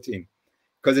of protein,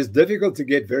 because it's difficult to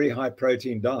get very high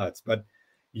protein diets. But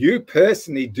you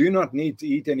personally do not need to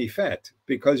eat any fat,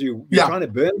 because you're trying to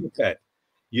burn the fat.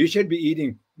 You should be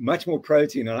eating much more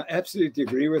protein, and I absolutely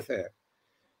agree with her.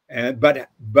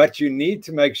 But you need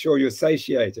to make sure you're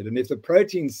satiated. And if the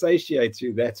protein satiates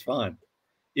you, that's fine.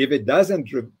 If it doesn't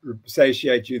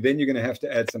satiate you, then you're going to have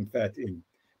to add some fat in.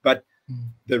 But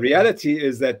the reality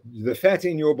is that the fat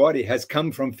in your body has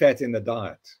come from fat in the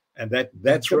diet. And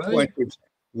that's the point which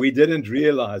we didn't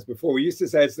realize before. We used to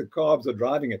say it's the carbs are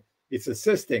driving it. It's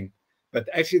assisting. But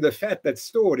actually, the fat that's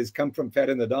stored has come from fat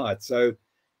in the diet. So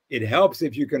it helps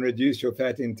if you can reduce your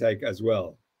fat intake as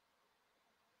well.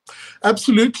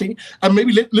 Absolutely. And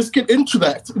maybe let's get into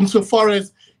that insofar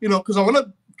as, because I want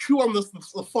to chew on the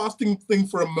fasting thing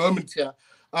for a moment here,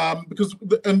 because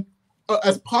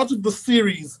as part of the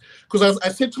series, because as I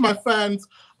said to my fans,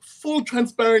 full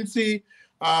transparency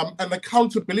and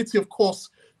accountability, of course,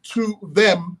 to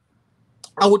them,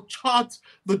 I would chart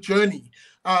the journey.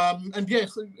 And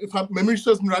yes, if my memory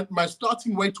serves me right, my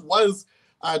starting weight was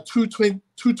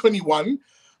 221.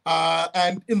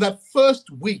 And in that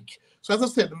first week, so as I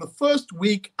said, in the first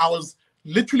week, I was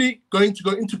literally going to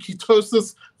go into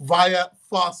ketosis via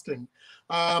fasting.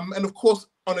 And of course,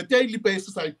 on a daily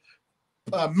basis, I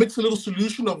mix a little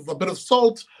solution of a bit of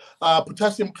salt,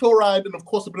 potassium chloride, and of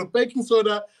course, a bit of baking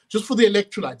soda, just for the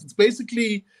electrolytes. It's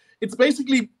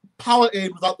basically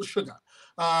Powerade without the sugar.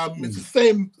 It's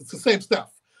the same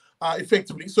stuff,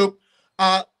 effectively. So,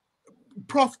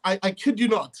 Prof, I kid you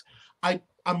not,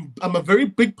 I'm a very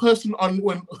big person on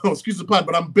excuse the pun,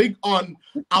 but I'm big on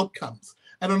outcomes.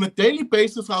 And on a daily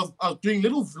basis, I was doing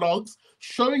little vlogs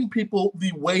showing people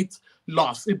the weight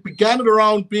loss. It began at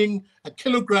around being a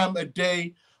kilogram a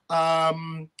day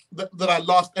that I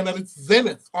lost. And at its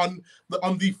zenith on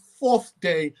the fourth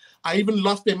day, I even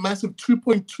lost a massive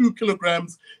 2.2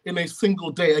 kilograms in a single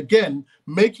day. Again,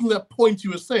 making that point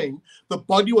you were saying, the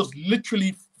body was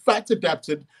literally fat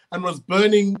adapted and was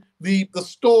burning the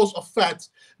stores of fat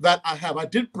that I have. I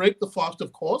did break the fast,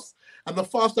 of course, and the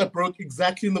fast I broke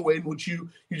exactly in the way in which you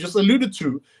just alluded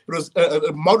to. It was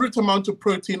a moderate amount of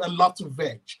protein and lots of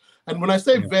veg. And when I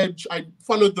say veg, I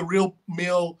followed the real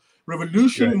meal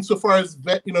revolution insofar as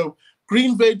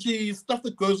green veggies, stuff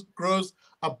that grows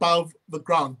above the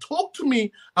ground. Talk to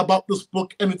me about this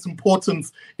book and its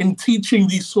importance in teaching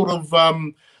these sort of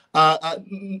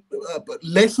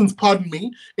lessons, pardon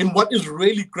me, in what is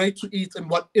really great to eat and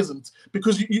what isn't,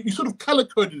 because you sort of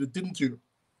color-coded it, didn't you?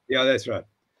 Yeah, that's right.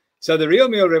 So the real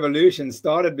meal revolution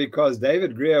started because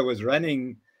David Greer was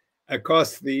running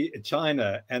across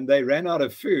China, and they ran out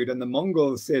of food, and the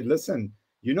Mongols said, listen,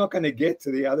 you're not going to get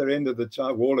to the other end of the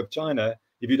wall of China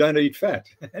if you don't eat fat.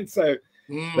 And so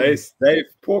they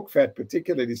pork fat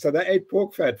particularly. So they ate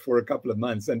pork fat for a couple of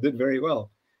months and did very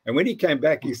well. And when he came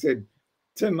back, he said,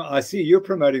 Tim, I see you're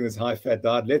promoting this high-fat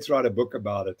diet. Let's write a book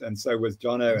about it. And so was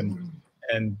Jono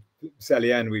and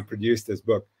Sally Ann, we produced this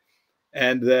book.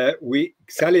 And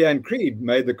Sally Ann Creed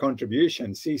made the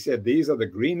contribution. She said, these are the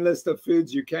green list of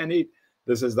foods you can eat.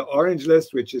 This is the orange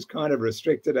list, which is kind of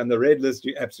restricted, and the red list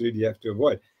you absolutely have to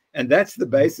avoid. And that's the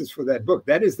basis for that book.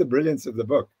 That is the brilliance of the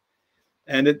book.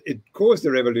 And it caused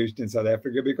a revolution in South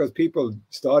Africa because people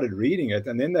started reading it,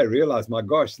 and then they realized, my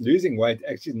gosh, losing weight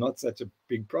actually is not such a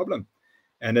big problem.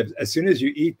 And as soon as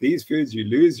you eat these foods, you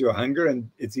lose your hunger, and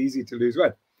it's easy to lose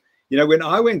weight. When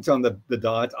I went on the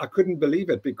diet, I couldn't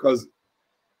believe it, because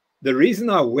the reason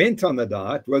I went on the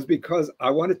diet was because I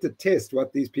wanted to test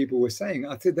what these people were saying.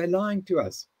 I said, they're lying to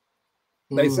us.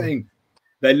 They're saying,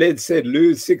 they said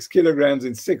lose 6 kilograms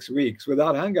in 6 weeks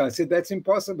without hunger. I said, that's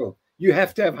impossible. You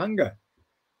have to have hunger.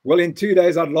 Well, in 2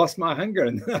 days, I'd lost my hunger,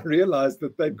 and I realized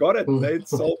that they'd got it. They'd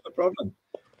solved the problem.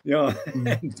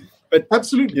 But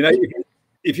absolutely,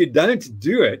 if you don't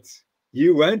do it,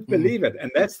 you won't believe it. And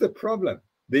that's the problem.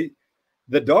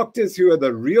 The doctors who are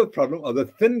the real problem are the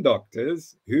thin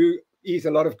doctors who eat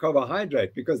a lot of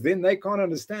carbohydrate, because then they can't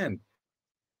understand.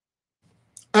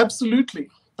 Absolutely.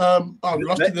 I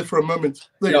lost you there for a moment.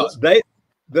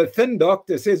 The thin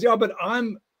doctor says, yeah, but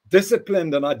I'm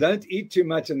disciplined and I don't eat too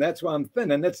much, and that's why I'm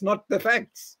thin. And that's not the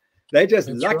facts. They're just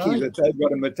lucky that they've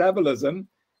got a metabolism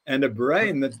and a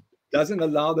brain that doesn't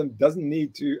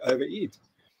need to overeat.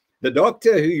 The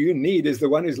doctor who you need is the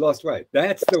one who's lost weight.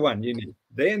 That's the one you need.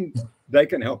 Then they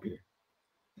can help you.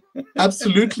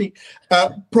 Absolutely.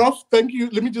 Prof, thank you.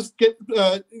 Let me just get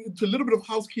to a little bit of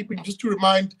housekeeping just to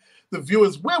remind the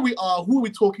viewers where we are, who are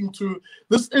we talking to.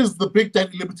 This is the Big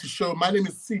Daddy Liberty Show. My name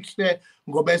is Sihle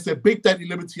Ngobese, Big Daddy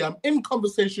Liberty. I'm in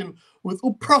conversation with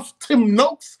Prof Tim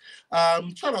Noakes.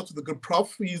 Shout out to the good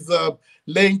Prof. He's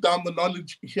laying down the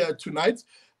knowledge here tonight.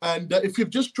 And if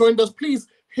you've just joined us, please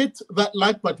hit that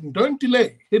like button. Don't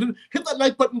delay. Hit that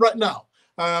like button right now.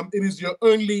 It is your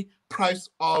only price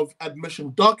of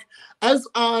admission. Doc, as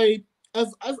I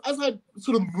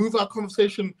sort of move our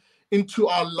conversation into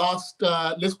our last,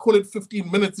 let's call it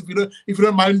 15 minutes, if you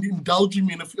don't mind indulging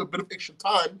me in a bit of extra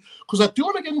time, because I do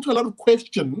want to get into a lot of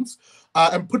questions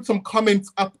and put some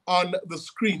comments up on the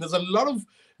screen. There's a lot of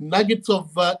nuggets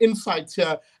of insights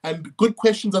here and good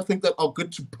questions, I think, that are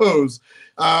good to pose.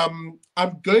 I'm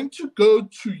going to go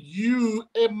to you,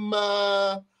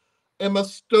 Emma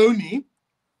Stoney,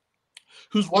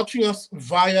 who's watching us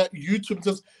via YouTube, and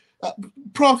says,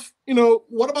 Prof,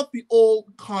 what about the all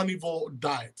carnivore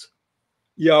diet?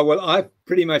 Yeah, well, I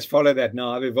pretty much follow that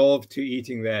now. I've evolved to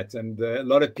eating that, and a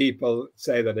lot of people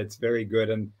say that it's very good,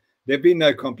 and there've been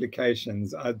no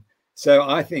complications. So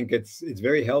I think it's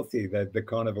very healthy, the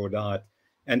carnivore diet.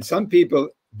 And some people,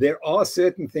 there are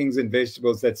certain things in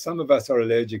vegetables that some of us are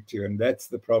allergic to, and that's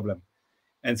the problem.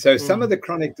 And so some of the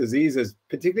chronic diseases,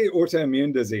 particularly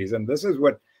autoimmune disease, and this is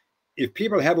what, if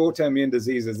people have autoimmune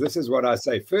diseases, this is what I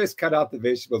say. First, cut out the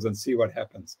vegetables and see what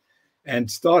happens, and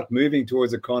start moving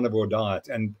towards a carnivore diet.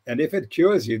 And if it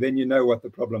cures you, then you know what the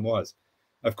problem was.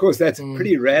 Of course, that's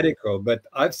pretty radical, but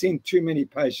I've seen too many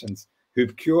patients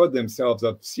who've cured themselves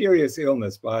of serious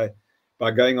illness by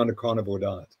going on a carnivore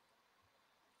diet.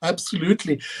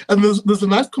 Absolutely. And there's a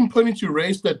nice component you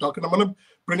raised there, Doc, and I'm going to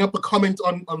bring up a comment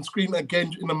on screen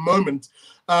again in a moment.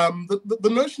 The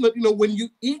notion that, when you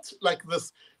eat like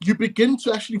this, you begin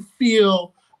to actually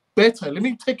feel better. Let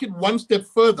me take it one step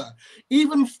further.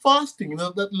 Even fasting,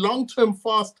 that long-term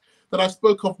fast that I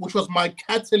spoke of, which was my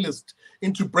catalyst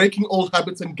into breaking old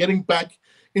habits and getting back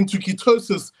into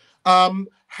ketosis,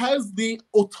 has the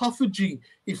autophagy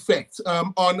effect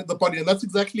on the body. And that's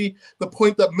exactly the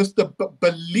point that Mr.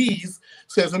 Belize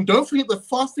says. And don't forget that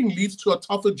fasting leads to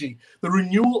autophagy, the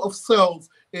renewal of cells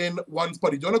in one's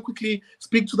body. Do you want to quickly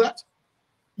speak to that?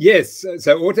 Yes.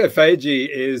 So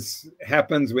autophagy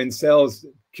happens when cells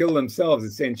kill themselves,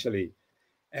 essentially.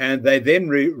 And they then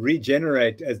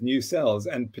regenerate as new cells.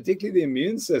 And particularly the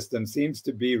immune system seems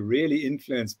to be really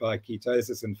influenced by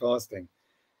ketosis and fasting.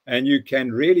 And you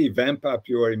can really vamp up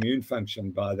your immune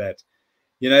function by that.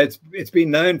 You know, it's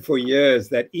been known for years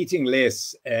that eating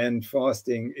less and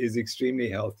fasting is extremely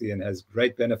healthy and has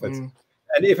great benefits.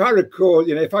 And if I recall,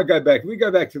 you know, if we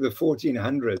go back to the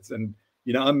 1400s, and,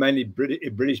 you know, I'm mainly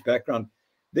British background,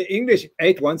 the English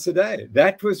ate once a day.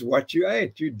 That was what you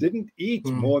ate. You didn't eat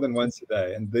more than once a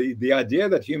day. And the idea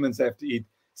that humans have to eat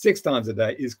 6 times a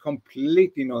day is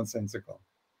completely nonsensical.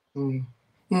 And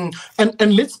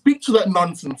let's speak to that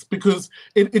nonsense, because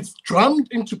it's drummed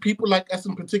into people like us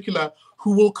in particular,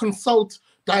 who will consult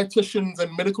dietitians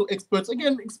and medical experts,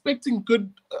 again, expecting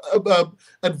good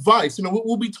advice. You know,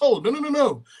 we'll be told,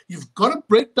 no. You've got to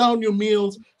break down your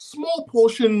meals, small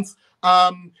portions,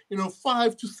 you know,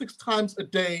 5 to 6 times a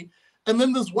day. And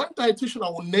then there's one dietitian, I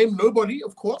will name nobody,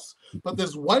 of course, but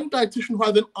there's one dietitian who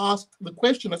I then asked the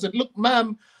question. I said, look,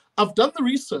 ma'am, I've done the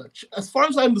research. As far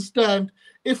as I understand,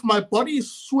 if my body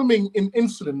is swimming in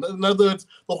insulin, in other words,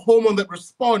 the hormone that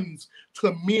responds to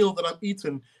a meal that I've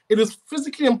eaten, it is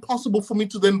physically impossible for me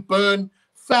to then burn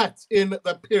fat in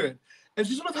that period. And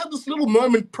she sort of had this little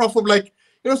moment, Prof, of like,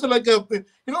 you know, so like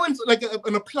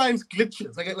an appliance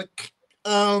glitches,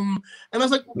 and I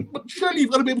was like, but surely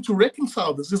you've got to be able to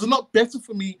reconcile this. Is it not better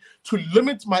for me to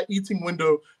limit my eating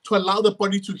window to allow the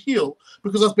body to heal?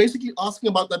 Because I was basically asking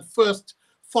about that first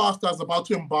fast I was about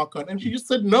to embark on, and she just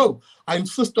said, no, I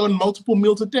insist on multiple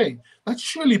meals a day. That's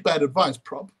surely bad advice,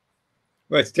 Prof.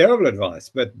 Well, it's terrible advice,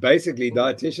 but basically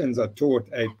dietitians are taught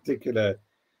a particular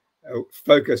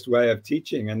focused way of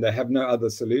teaching, and they have no other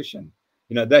solution.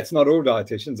 You know, that's not all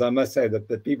dietitians. I must say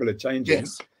that people are changing.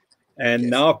 Yes. And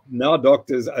now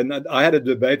doctors, and I had a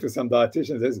debate with some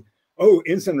dietitians, says, oh,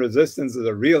 insulin resistance is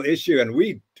a real issue, and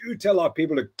we do tell our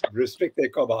people to restrict their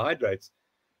carbohydrates.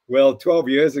 Well, 12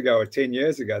 years ago or 10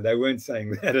 years ago, they weren't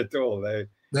saying that at all. They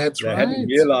hadn't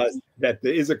realized that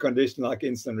there is a condition like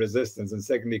insulin resistance, and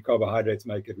secondly, carbohydrates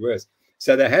make it worse.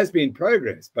 So there has been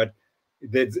progress, but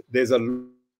there's a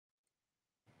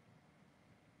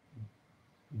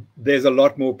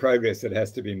lot more progress that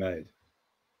has to be made.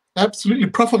 Absolutely.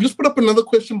 Prof, I've just put up another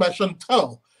question by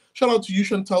Chantel. Shout out to you,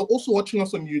 Chantel, also watching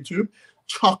us on YouTube.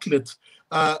 Chocolate,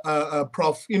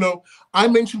 Prof. You know, I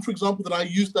mentioned, for example, that I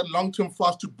use that long-term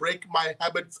fast to break my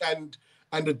habits and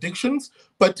addictions.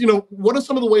 But, you know, what are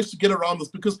some of the ways to get around this?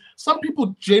 Because some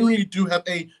people generally do have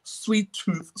a sweet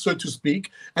tooth, so to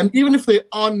speak. And even if they're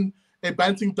on a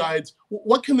banting diet,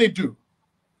 what can they do?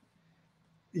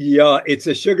 Yeah, it's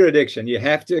a sugar addiction. You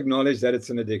have to acknowledge that it's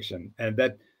an addiction, and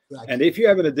that. Exactly. And if you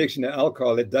have an addiction to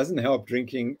alcohol, it doesn't help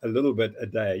drinking a little bit a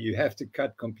day. You have to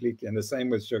cut completely, and the same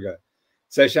with sugar.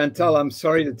 So Chantal, I'm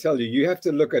sorry to tell you, you have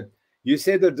to look at, you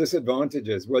said the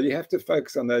disadvantages. Well, you have to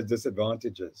focus on those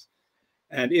disadvantages.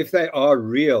 And if they are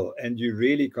real and you're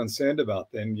really concerned about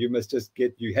them, you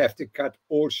have to cut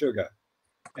all sugar,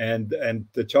 and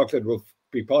the chocolate will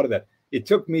be part of that. It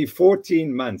took me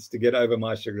 14 months to get over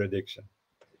my sugar addiction.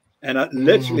 And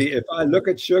literally, if I look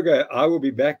at sugar, I will be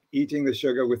back eating the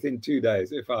sugar within 2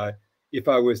 days if I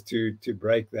was to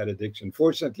break that addiction.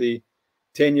 Fortunately,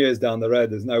 10 years down the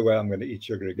road, there's no way I'm going to eat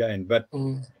sugar again. But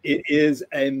it is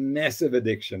a massive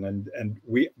addiction, and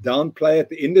we downplay it.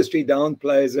 The industry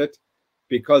downplays it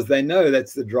because they know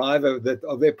that's the driver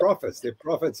of their profits. Their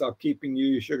profits are keeping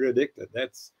you sugar addicted.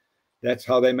 That's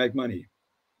how they make money.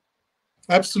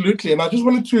 Absolutely. And I just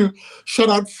wanted to shout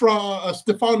out from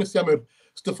Stephanus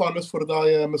for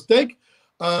the mistake,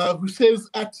 who says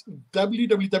at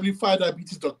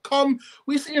www.firediabetes.com,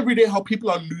 we see every day how people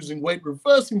are losing weight,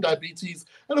 reversing diabetes,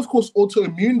 and of course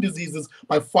autoimmune diseases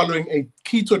by following a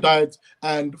keto diet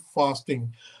and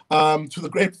fasting. To the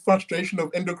great frustration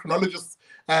of endocrinologists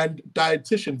and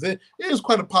dietitians. There is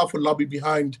quite a powerful lobby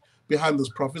behind this,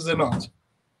 Prof, is there not?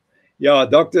 Yeah,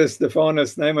 Dr.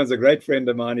 Stephanus Neyman's a great friend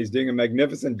of mine. He's doing a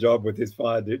magnificent job with his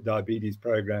Fire Diabetes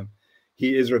program.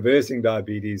 He is reversing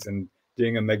diabetes and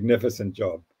doing a magnificent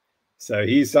job. So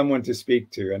he's someone to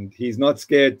speak to, and he's not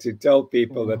scared to tell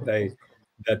people that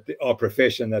our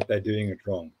profession, that they're doing it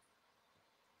wrong.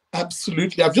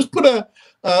 Absolutely. I've just put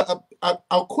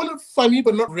I'll call it funny,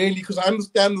 but not really, because I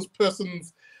understand this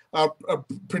person's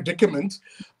predicament.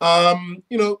 Sorry,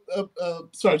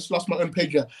 I just lost my own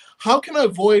page here. How can I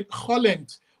avoid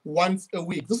cholent once a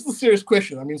week? This is a serious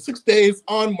question. I mean, 6 days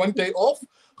on, 1 day off.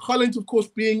 Cholent, of course,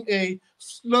 being a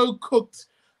slow-cooked,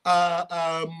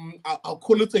 I'll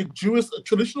call it a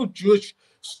traditional Jewish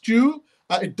stew.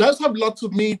 It does have lots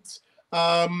of meat,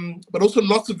 but also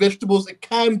lots of vegetables. It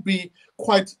can be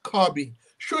quite carby.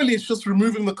 Surely it's just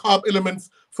removing the carb elements,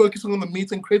 focusing on the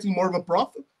meat, and creating more of a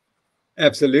broth?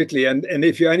 Absolutely. And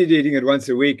if you're only eating it once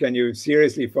a week and you're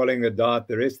seriously following the diet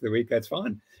the rest of the week, that's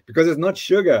fine, because it's not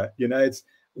sugar.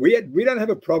 We don't have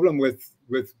a problem with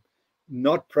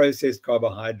not processed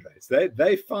carbohydrates.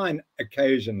 They're fine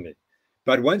occasionally.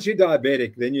 But once you're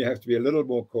diabetic, then you have to be a little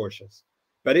more cautious.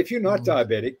 But if you're not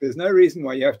diabetic, there's no reason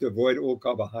why you have to avoid all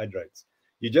carbohydrates.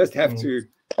 You just have to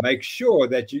make sure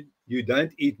that you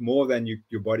don't eat more than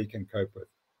your body can cope with.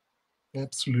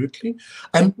 Absolutely.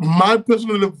 And my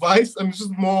personal advice, and this is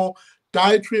more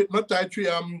dietary,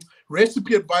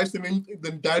 recipe advice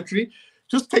than dietary,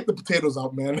 just take the potatoes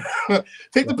out, man.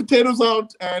 Take the potatoes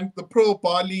out and the pearl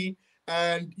barley,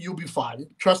 and you'll be fine.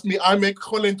 Trust me, I make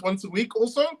cholent once a week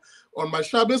also on my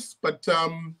Shabbos, but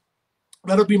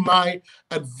that'll be my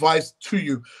advice to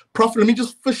you. Prof, let me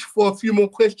just fish for a few more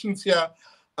questions here.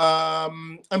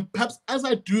 And perhaps as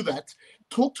I do that,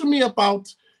 talk to me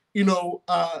about,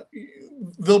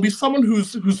 there'll be someone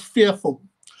who's fearful,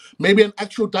 maybe an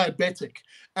actual diabetic,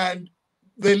 and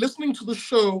they're listening to the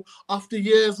show after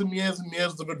years and years and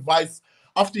years of advice,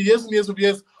 after years and years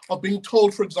of being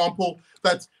told, for example,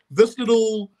 that this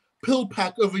little pill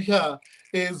pack over here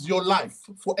is your life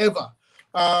forever.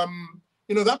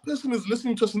 That person is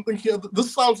listening to us and thinking,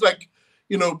 this sounds like,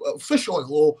 fish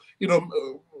oil or,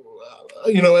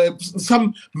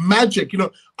 some magic.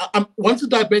 I'm once a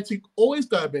diabetic, always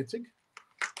diabetic.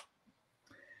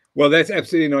 Well, that's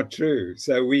absolutely not true.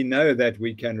 So we know that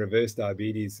we can reverse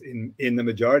diabetes in the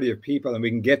majority of people, and we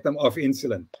can get them off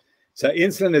insulin. So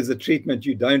insulin is the treatment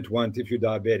you don't want if you're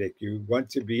diabetic. You want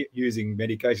to be using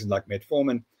medications like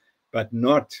metformin, but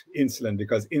not insulin,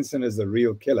 because insulin is the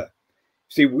real killer.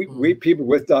 See, we people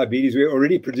with diabetes, we're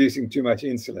already producing too much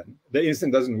insulin. The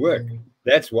insulin doesn't work.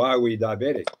 That's why we're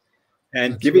diabetic.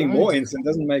 And giving more insulin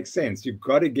doesn't make sense. You've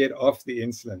got to get off the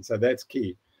insulin. So that's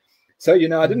key. So,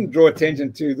 I didn't draw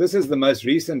attention to, this is the most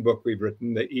recent book we've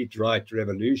written, The Eat Right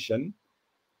Revolution.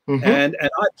 And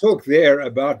I talk there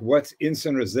about what's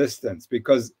insulin resistance,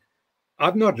 because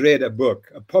I've not read a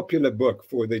popular book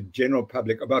for the general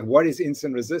public about what is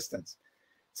insulin resistance.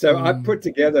 So I put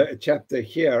together a chapter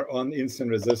here on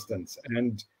insulin resistance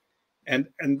and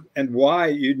why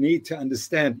you need to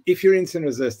understand, if you're insulin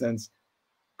resistance,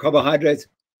 carbohydrates.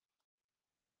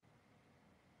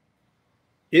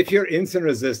 If you're insulin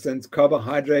resistant,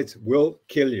 carbohydrates will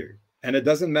kill you. And it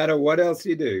doesn't matter what else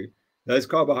you do, those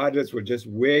carbohydrates will just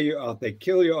wear you out. They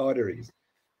kill your arteries.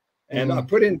 And I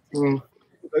put in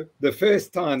the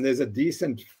first time there's a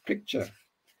decent picture.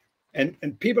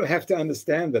 And people have to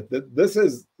understand that this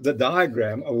is the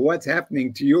diagram of what's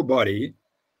happening to your body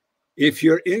if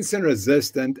you're insulin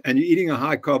resistant and you're eating a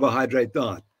high carbohydrate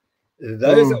diet.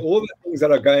 Those are all the things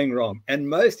that are going wrong. And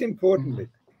most importantly,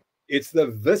 it's the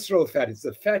visceral fat. It's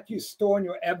the fat you store in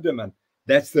your abdomen.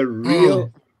 That's the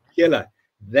real killer.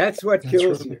 That's what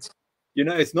kills you.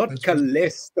 It's not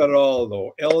cholesterol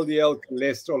or LDL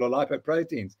cholesterol or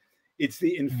lipoproteins. It's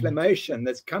the inflammation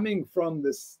that's coming from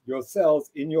your cells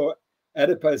in your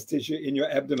adipose tissue in your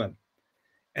abdomen.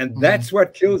 And that's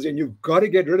what kills you. And you've got to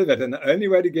get rid of it. And the only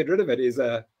way to get rid of it is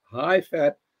a high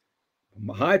fat,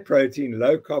 high protein,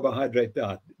 low carbohydrate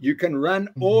diet. You can run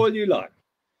all you like.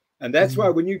 And that's why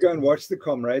when you go and watch the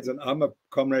Comrades, and I'm a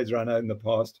Comrades runner in the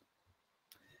past,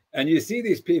 and you see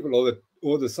these people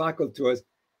or the cycle tours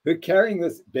who are carrying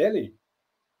this belly,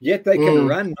 yet they can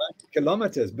run 90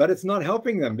 kilometers, but it's not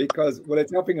helping them because, well,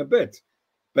 it's helping a bit,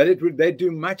 but they'd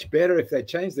do much better if they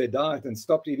changed their diet and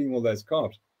stopped eating all those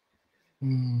carbs.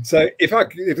 So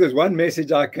if there's one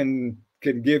message I can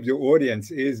give your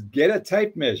audience is get a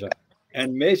tape measure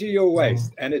and measure your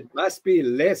waist, and it must be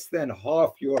less than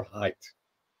half your height.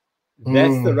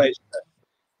 That's the ratio.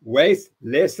 Waist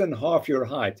less than half your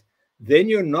height. Then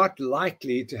you're not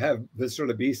likely to have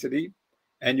visceral obesity,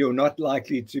 and you're not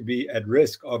likely to be at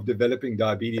risk of developing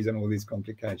diabetes and all these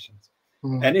complications.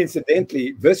 And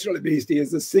incidentally, visceral obesity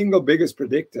is the single biggest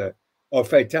predictor of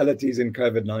fatalities in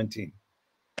COVID-19.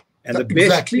 And the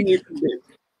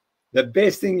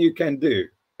best thing you can do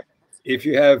if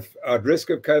you have a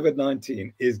risk of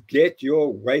COVID-19 is get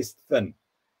your waist thin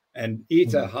and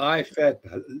eat a high fat,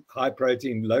 high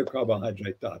protein, low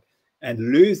carbohydrate diet and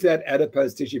lose that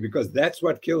adipose tissue, because that's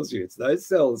what kills you. It's those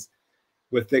cells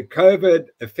with the COVID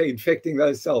infecting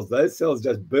those cells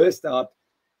just burst out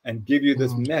and give you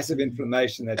this massive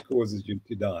inflammation that causes you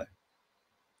to die.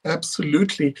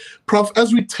 Absolutely. Prof,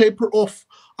 as we taper off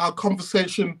our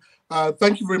conversation,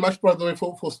 thank you very much, by the way,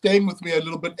 for staying with me a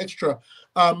little bit extra.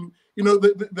 You know,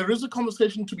 there is a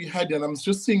conversation to be had here, and I'm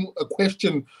just seeing a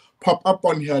question pop up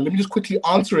on here. Let me just quickly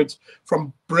answer it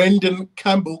from Brendan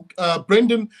Campbell.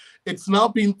 Brendan, it's now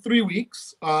been 3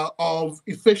 weeks of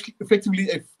effectively,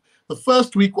 the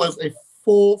first week was a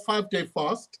 5-day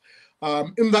fast.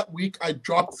 In that week, I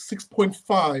dropped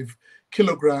 6.5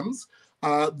 kilograms.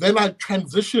 Then I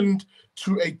transitioned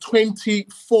to a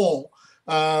 24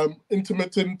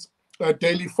 intermittent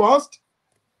daily fast.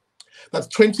 That's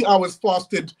 20 hours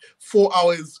fasted, 4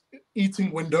 hours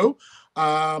eating window.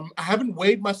 I haven't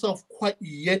weighed myself quite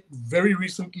yet very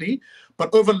recently,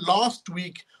 but over last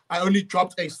week, I only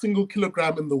dropped a single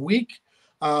kilogram in the week,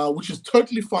 which is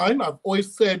totally fine. I've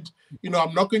always said, you know,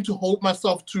 I'm not going to hold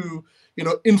myself to, you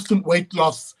know, instant weight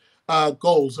loss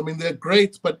goals. I mean, they're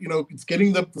great, but, you know, it's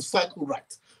getting the cycle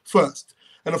right first.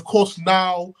 And of course,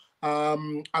 now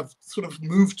I've sort of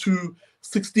moved to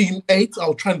 16.8.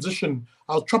 I'll transition.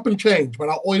 I'll chop and change, but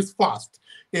I'll always fast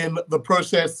in the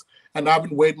process. And I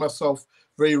haven't weighed myself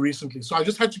very recently. So I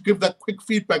just had to give that quick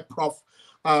feedback, Prof,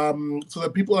 so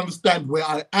that people understand where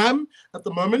I am at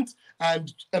the moment.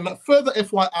 And a further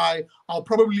FYI, I'll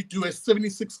probably do a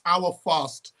 76-hour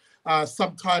fast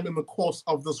sometime in the course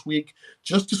of this week,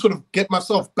 just to sort of get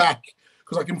myself back,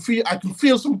 because I can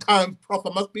feel sometimes, Prof,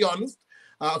 I must be honest,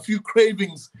 a few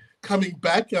cravings coming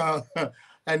back.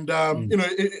 And you know,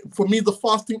 for me, the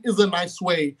fasting is a nice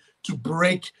way to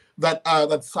break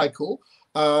that cycle.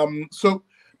 So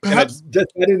perhaps just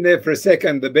add in there for a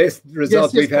second, the best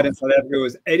results we've had in South Africa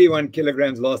was 81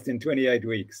 kilograms lost in 28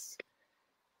 weeks.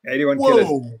 81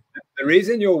 kilos. The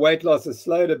reason your weight loss has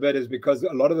slowed a bit is because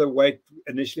a lot of the weight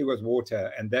initially was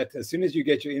water, and that as soon as you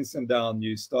get your insulin down,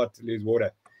 you start to lose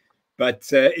water. But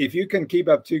if you can keep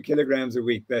up 2 kilograms a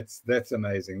week, that's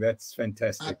amazing. That's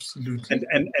fantastic. Absolutely.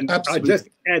 And Absolutely. I just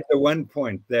add the one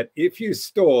point that if you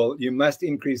stall, you must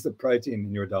increase the protein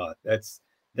in your diet. That's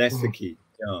the key.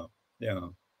 Yeah.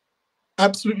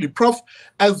 Absolutely. Prof,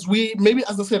 as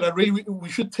I said, we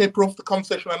should taper off the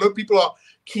conversation. I know people are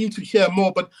keen to hear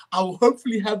more, but I'll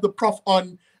hopefully have the Prof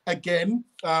on again,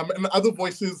 and other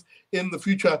voices in the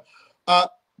future.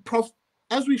 Prof,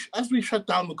 as we shut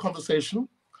down the conversation,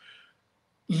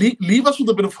 leave us with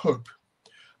a bit of hope,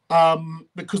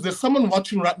 because there's someone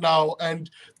watching right now,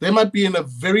 and they might be in a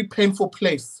very painful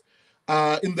place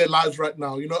in their lives right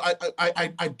now. You know,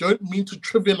 I don't mean to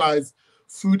trivialize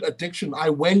food addiction. I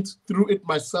went through it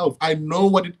myself. I know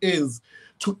what it is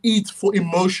to eat for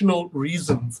emotional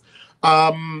reasons.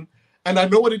 And I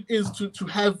know what it is to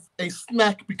have a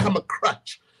snack become a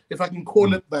crutch, if I can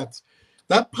call it that.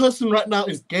 That person right now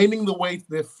is gaining the weight.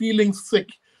 They're feeling sick.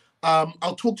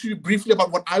 I'll talk to you briefly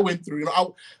about what I went through. You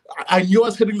know, I knew I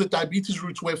was hitting the diabetes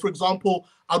route where, for example,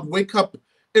 I'd wake up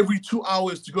every 2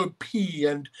 hours to go pee,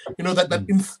 and, you know,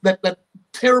 that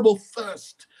terrible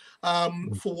thirst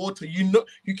for water. You know,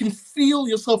 you can feel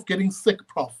yourself getting sick,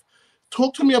 Prof.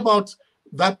 Talk to me about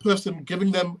that person,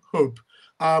 giving them hope.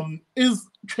 Is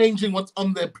changing what's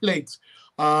on their plate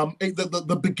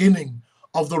the beginning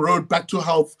of the road back to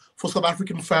health for South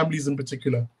African families in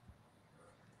particular?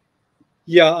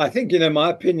 Yeah, I think, you know,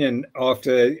 my opinion,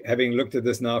 after having looked at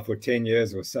this now for 10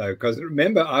 years or so, because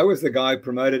remember, I was the guy who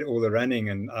promoted all the running,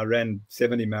 and I ran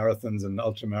 70 marathons and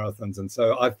ultra marathons. And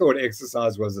so I thought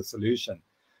exercise was a solution,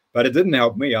 but it didn't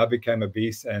help me. I became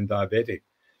obese and diabetic.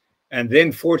 And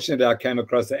then fortunately, I came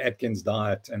across the Atkins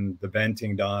diet and the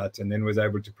Banting diet, and then was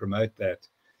able to promote that.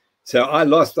 So I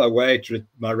lost my weight,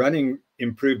 my running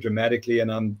improved dramatically,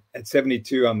 and I'm at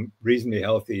 72, I'm reasonably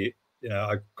healthy. You know,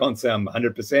 I can't say I'm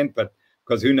 100%, but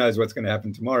because who knows what's going to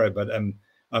happen tomorrow, but I'm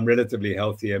relatively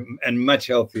healthier and much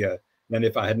healthier than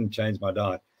if I hadn't changed my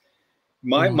diet.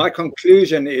 My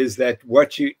conclusion is that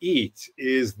what you eat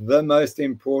is the most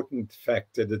important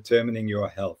factor determining your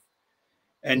health.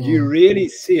 And you really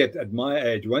see it at my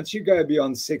age. Once you go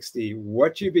beyond 60,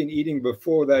 what you've been eating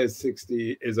before those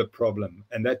 60 is a problem.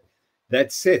 And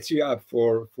that sets you up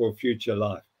for future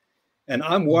life. And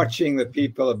I'm watching the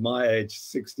people of my age,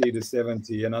 60 to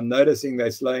 70, and I'm noticing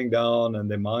they're slowing down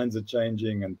and their minds are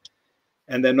changing,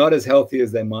 and they're not as healthy as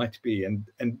they might be. And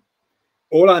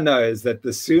all I know is that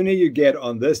the sooner you get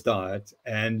on this diet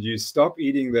and you stop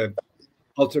eating the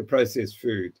ultra-processed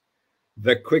food,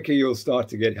 the quicker you'll start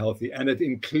to get healthy. And it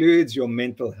includes your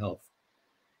mental health.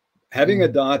 Having a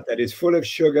diet that is full of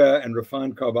sugar and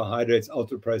refined carbohydrates,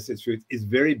 ultra-processed foods, is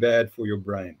very bad for your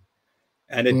brain.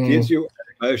 And it gives you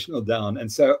a emotional down.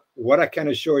 And so what I can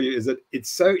assure you is that it's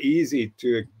so easy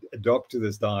to adopt to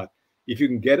this diet if you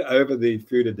can get over the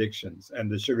food addictions and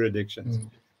the sugar addictions.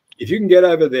 If you can get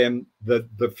over them,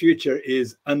 the future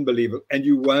is unbelievable, and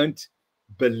you won't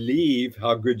believe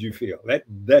how good you feel.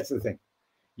 That's the thing.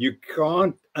 You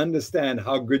can't understand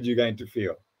how good you're going to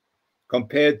feel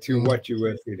compared to what you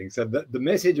were feeling. So the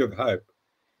message of hope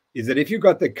is that if you've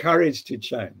got the courage to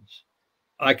change,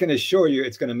 I can assure you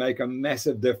it's going to make a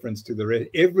massive difference to the rest,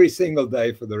 every single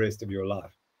day for the rest of your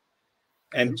life.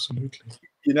 And absolutely,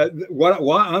 you know,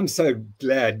 why I'm so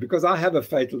glad, because I have a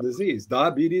fatal disease.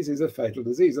 Diabetes is a fatal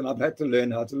disease, and I've had to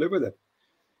learn how to live with it.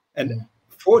 And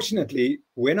fortunately,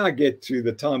 when I get to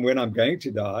the time when I'm going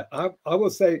to die, I will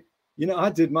say, you know, I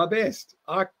did my best.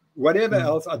 Whatever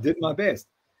else, I did my best.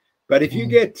 But if you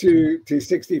get to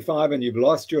 65 and you've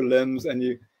lost your limbs and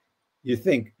you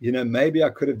think, you know, maybe I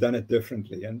could have done it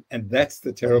differently. And that's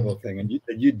the terrible thing. And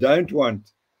you don't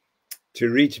want to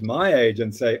reach my age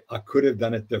and say, I could have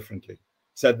done it differently.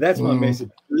 So that's my message.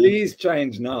 Please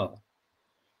change now.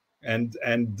 And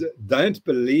don't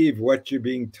believe what you're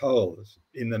being told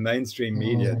in the mainstream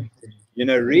media. You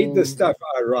know, read the stuff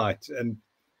I write. And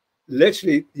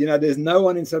literally, you know, there's no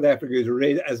one in South Africa who's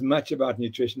read as much about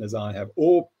nutrition as I have,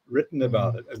 or written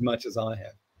about it as much as I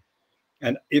have.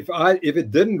 And if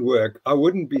it didn't work, I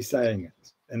wouldn't be saying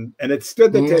it. And it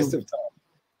stood the test of time.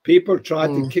 People tried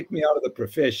to kick me out of the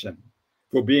profession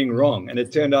for being wrong, and it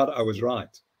turned out I was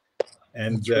right.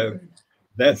 And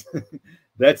that's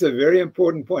a very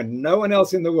important point. No one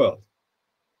else in the world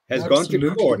has gone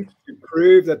to court to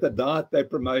prove that the diet they're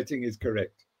promoting is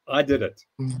correct. I did it.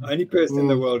 Only person in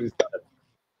the world who's done it.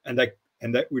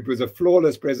 And that it was a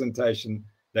flawless presentation.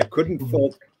 They couldn't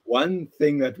fault one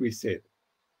thing that we said.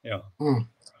 Yeah.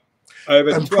 Over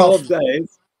and 12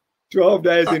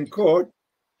 days in court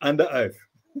under oath.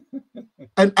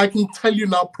 And I can tell you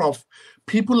now, Prof,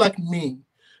 people like me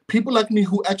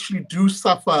who actually do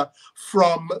suffer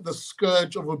from the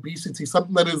scourge of obesity,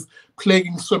 something that is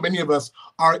plaguing so many of us,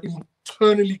 are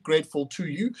eternally grateful to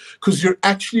you, because you're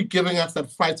actually giving us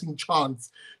that fighting chance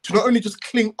to not only just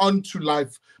cling on to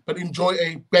life, but enjoy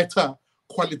a better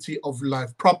quality of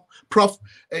life. Prof,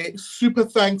 a super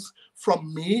thanks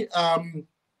from me.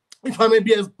 If I may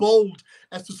be as bold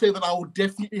as to say that I will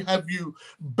definitely have you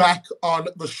back on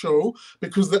the show,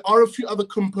 because there are a few other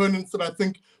components that I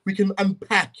think we can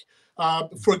unpack.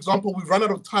 For example, we've run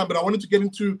out of time, but I wanted to get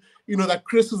into, you know, that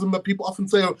criticism that people often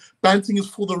say, oh, banting is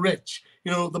for the rich.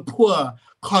 You know, the poor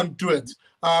can't do it.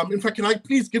 In fact, can I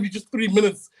please give you just 3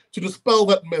 minutes to dispel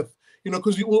that myth? You know,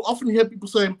 because you will often hear people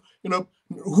saying, you know,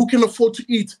 who can afford to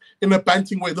eat in a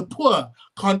banting way? The poor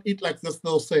can't eat like this,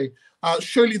 they'll say.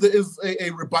 Surely there is a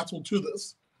rebuttal to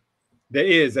this. There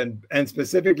is, and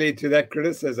specifically to that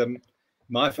criticism,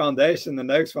 my foundation, the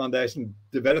Noakes Foundation,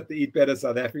 developed the Eat Better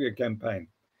South Africa campaign.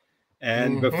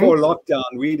 And before lockdown,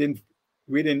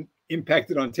 we'd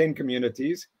impacted on 10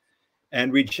 communities,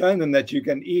 and we'd shown them that you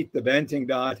can eat the banting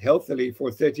diet healthily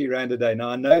for 30 Rand a day. Now,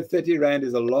 I know 30 Rand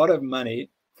is a lot of money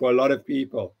for a lot of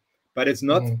people, but it's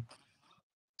not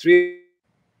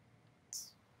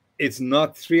it's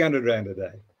not 300 Rand a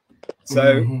day.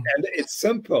 So, and it's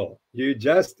simple. You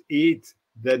just eat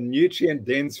the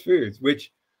nutrient-dense foods,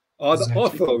 which are the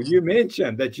offal. You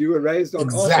mentioned that you were raised on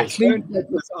offal. Don't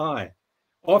let this eye.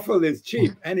 Offal is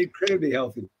cheap and incredibly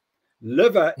healthy.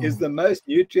 Liver is the most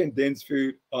nutrient-dense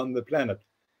food on the planet.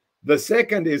 The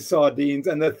second is sardines,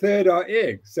 and the third are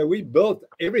eggs. So we built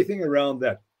everything around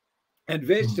that. And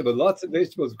vegetables, lots of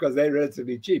vegetables, because they're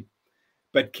relatively cheap.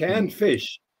 But canned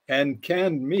fish and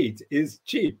canned meat is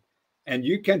cheap. And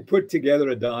you can put together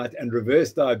a diet and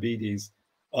reverse diabetes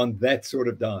on that sort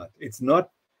of diet. It's not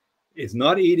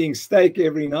eating steak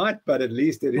every night, but at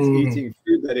least it is eating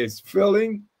food that is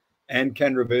filling and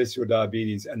can reverse your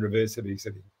diabetes and reverse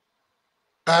obesity.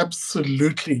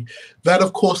 Absolutely. That,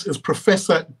 of course, is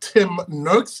Professor Tim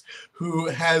Noakes, who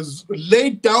has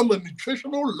laid down the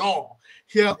nutritional law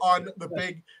here on the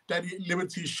Big Daddy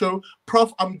Liberty Show.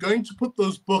 Prof, I'm going to put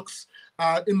those books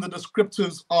in the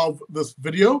descriptors of this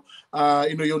video.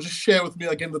 You know, you'll just share with me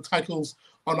again the titles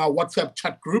on our WhatsApp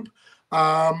chat group.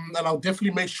 And I'll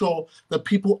definitely make sure that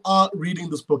people are reading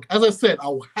this book. As I said,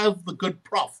 I'll have the good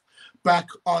Prof back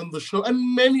on the show,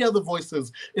 and many other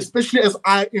voices, especially as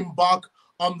I embark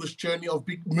on this journey of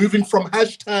moving from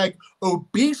hashtag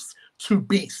obese to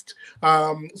beast.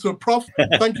 So Prof,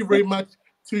 thank you very much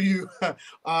to you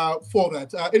for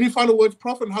that. Any final words,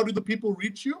 Prof, and how do the people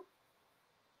reach you?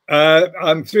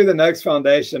 I'm through the Noakes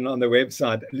Foundation on the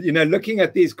website. You know, looking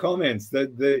at these comments,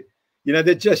 you know,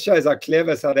 that just shows how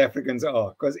clever South Africans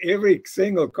are, because every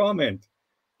single comment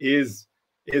is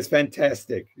is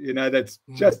fantastic. You know, that's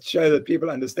just show that people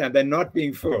understand they're not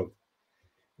being fooled.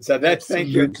 So that's thank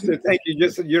you. So thank you.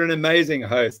 You're an amazing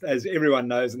host, as everyone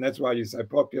knows, and that's why you're so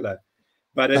popular.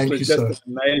 But it was just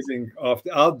amazing.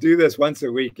 I'll do this once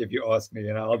a week if you ask me.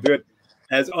 You know, I'll do it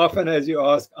as often as you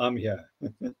ask. I'm here.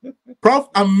 Prof,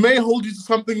 I may hold you to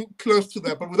something close to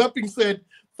that. But with that being said,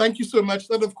 thank you so much.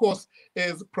 That, of course,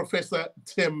 is Professor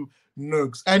Tim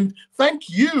Noakes. And thank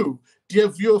you, dear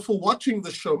viewer, for watching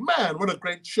the show. Man, what a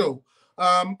great show.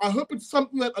 I hope it's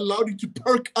something that allowed you to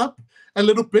perk up a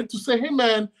little bit to say, hey,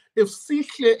 man, if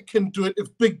Sihle can do it, if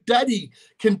Big Daddy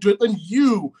can do it, then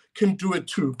you can do it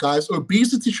too, guys.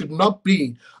 Obesity should not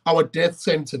be our death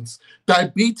sentence.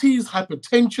 Diabetes,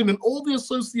 hypertension, and all the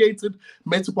associated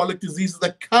metabolic diseases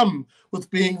that come with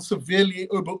being severely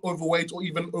overweight or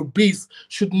even obese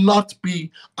should not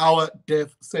be our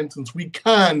death sentence. We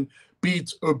can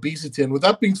beat obesity. And with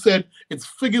that being said, it's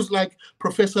figures like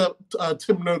Professor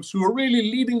Tim Noakes who are really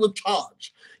leading the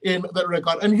charge in that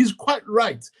regard. And he's quite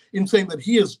right in saying that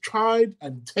he has tried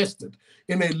and tested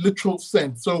in a literal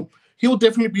sense. So he'll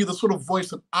definitely be the sort of voice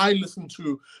that I listen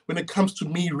to when it comes to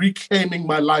me reclaiming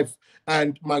my life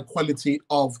and my quality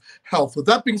of health. With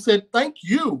that being said, thank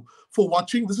you for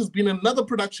watching. This has been another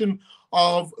production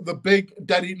of the Big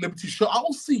Daddy Liberty Show. I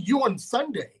will see you on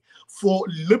Sunday for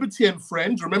Liberty and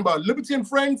Friends. Remember, Liberty and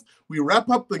Friends, we wrap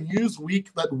up the news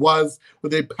week that was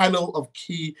with a panel of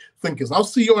key thinkers. I'll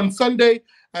see you on Sunday.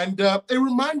 And a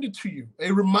reminder to you,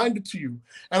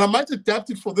 and I might adapt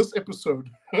it for this episode.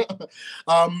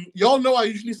 Y'all know I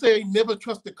usually say never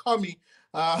trust the commie,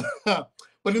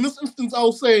 but in this instance,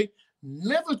 I'll say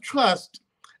never trust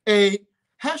a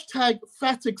hashtag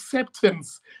fat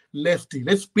acceptance lefty.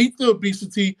 Let's beat the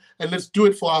obesity and let's do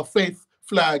it for our faith,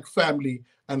 flag, family,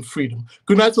 and freedom.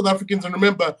 Good night, South Africans, and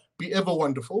remember, be ever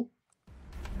wonderful.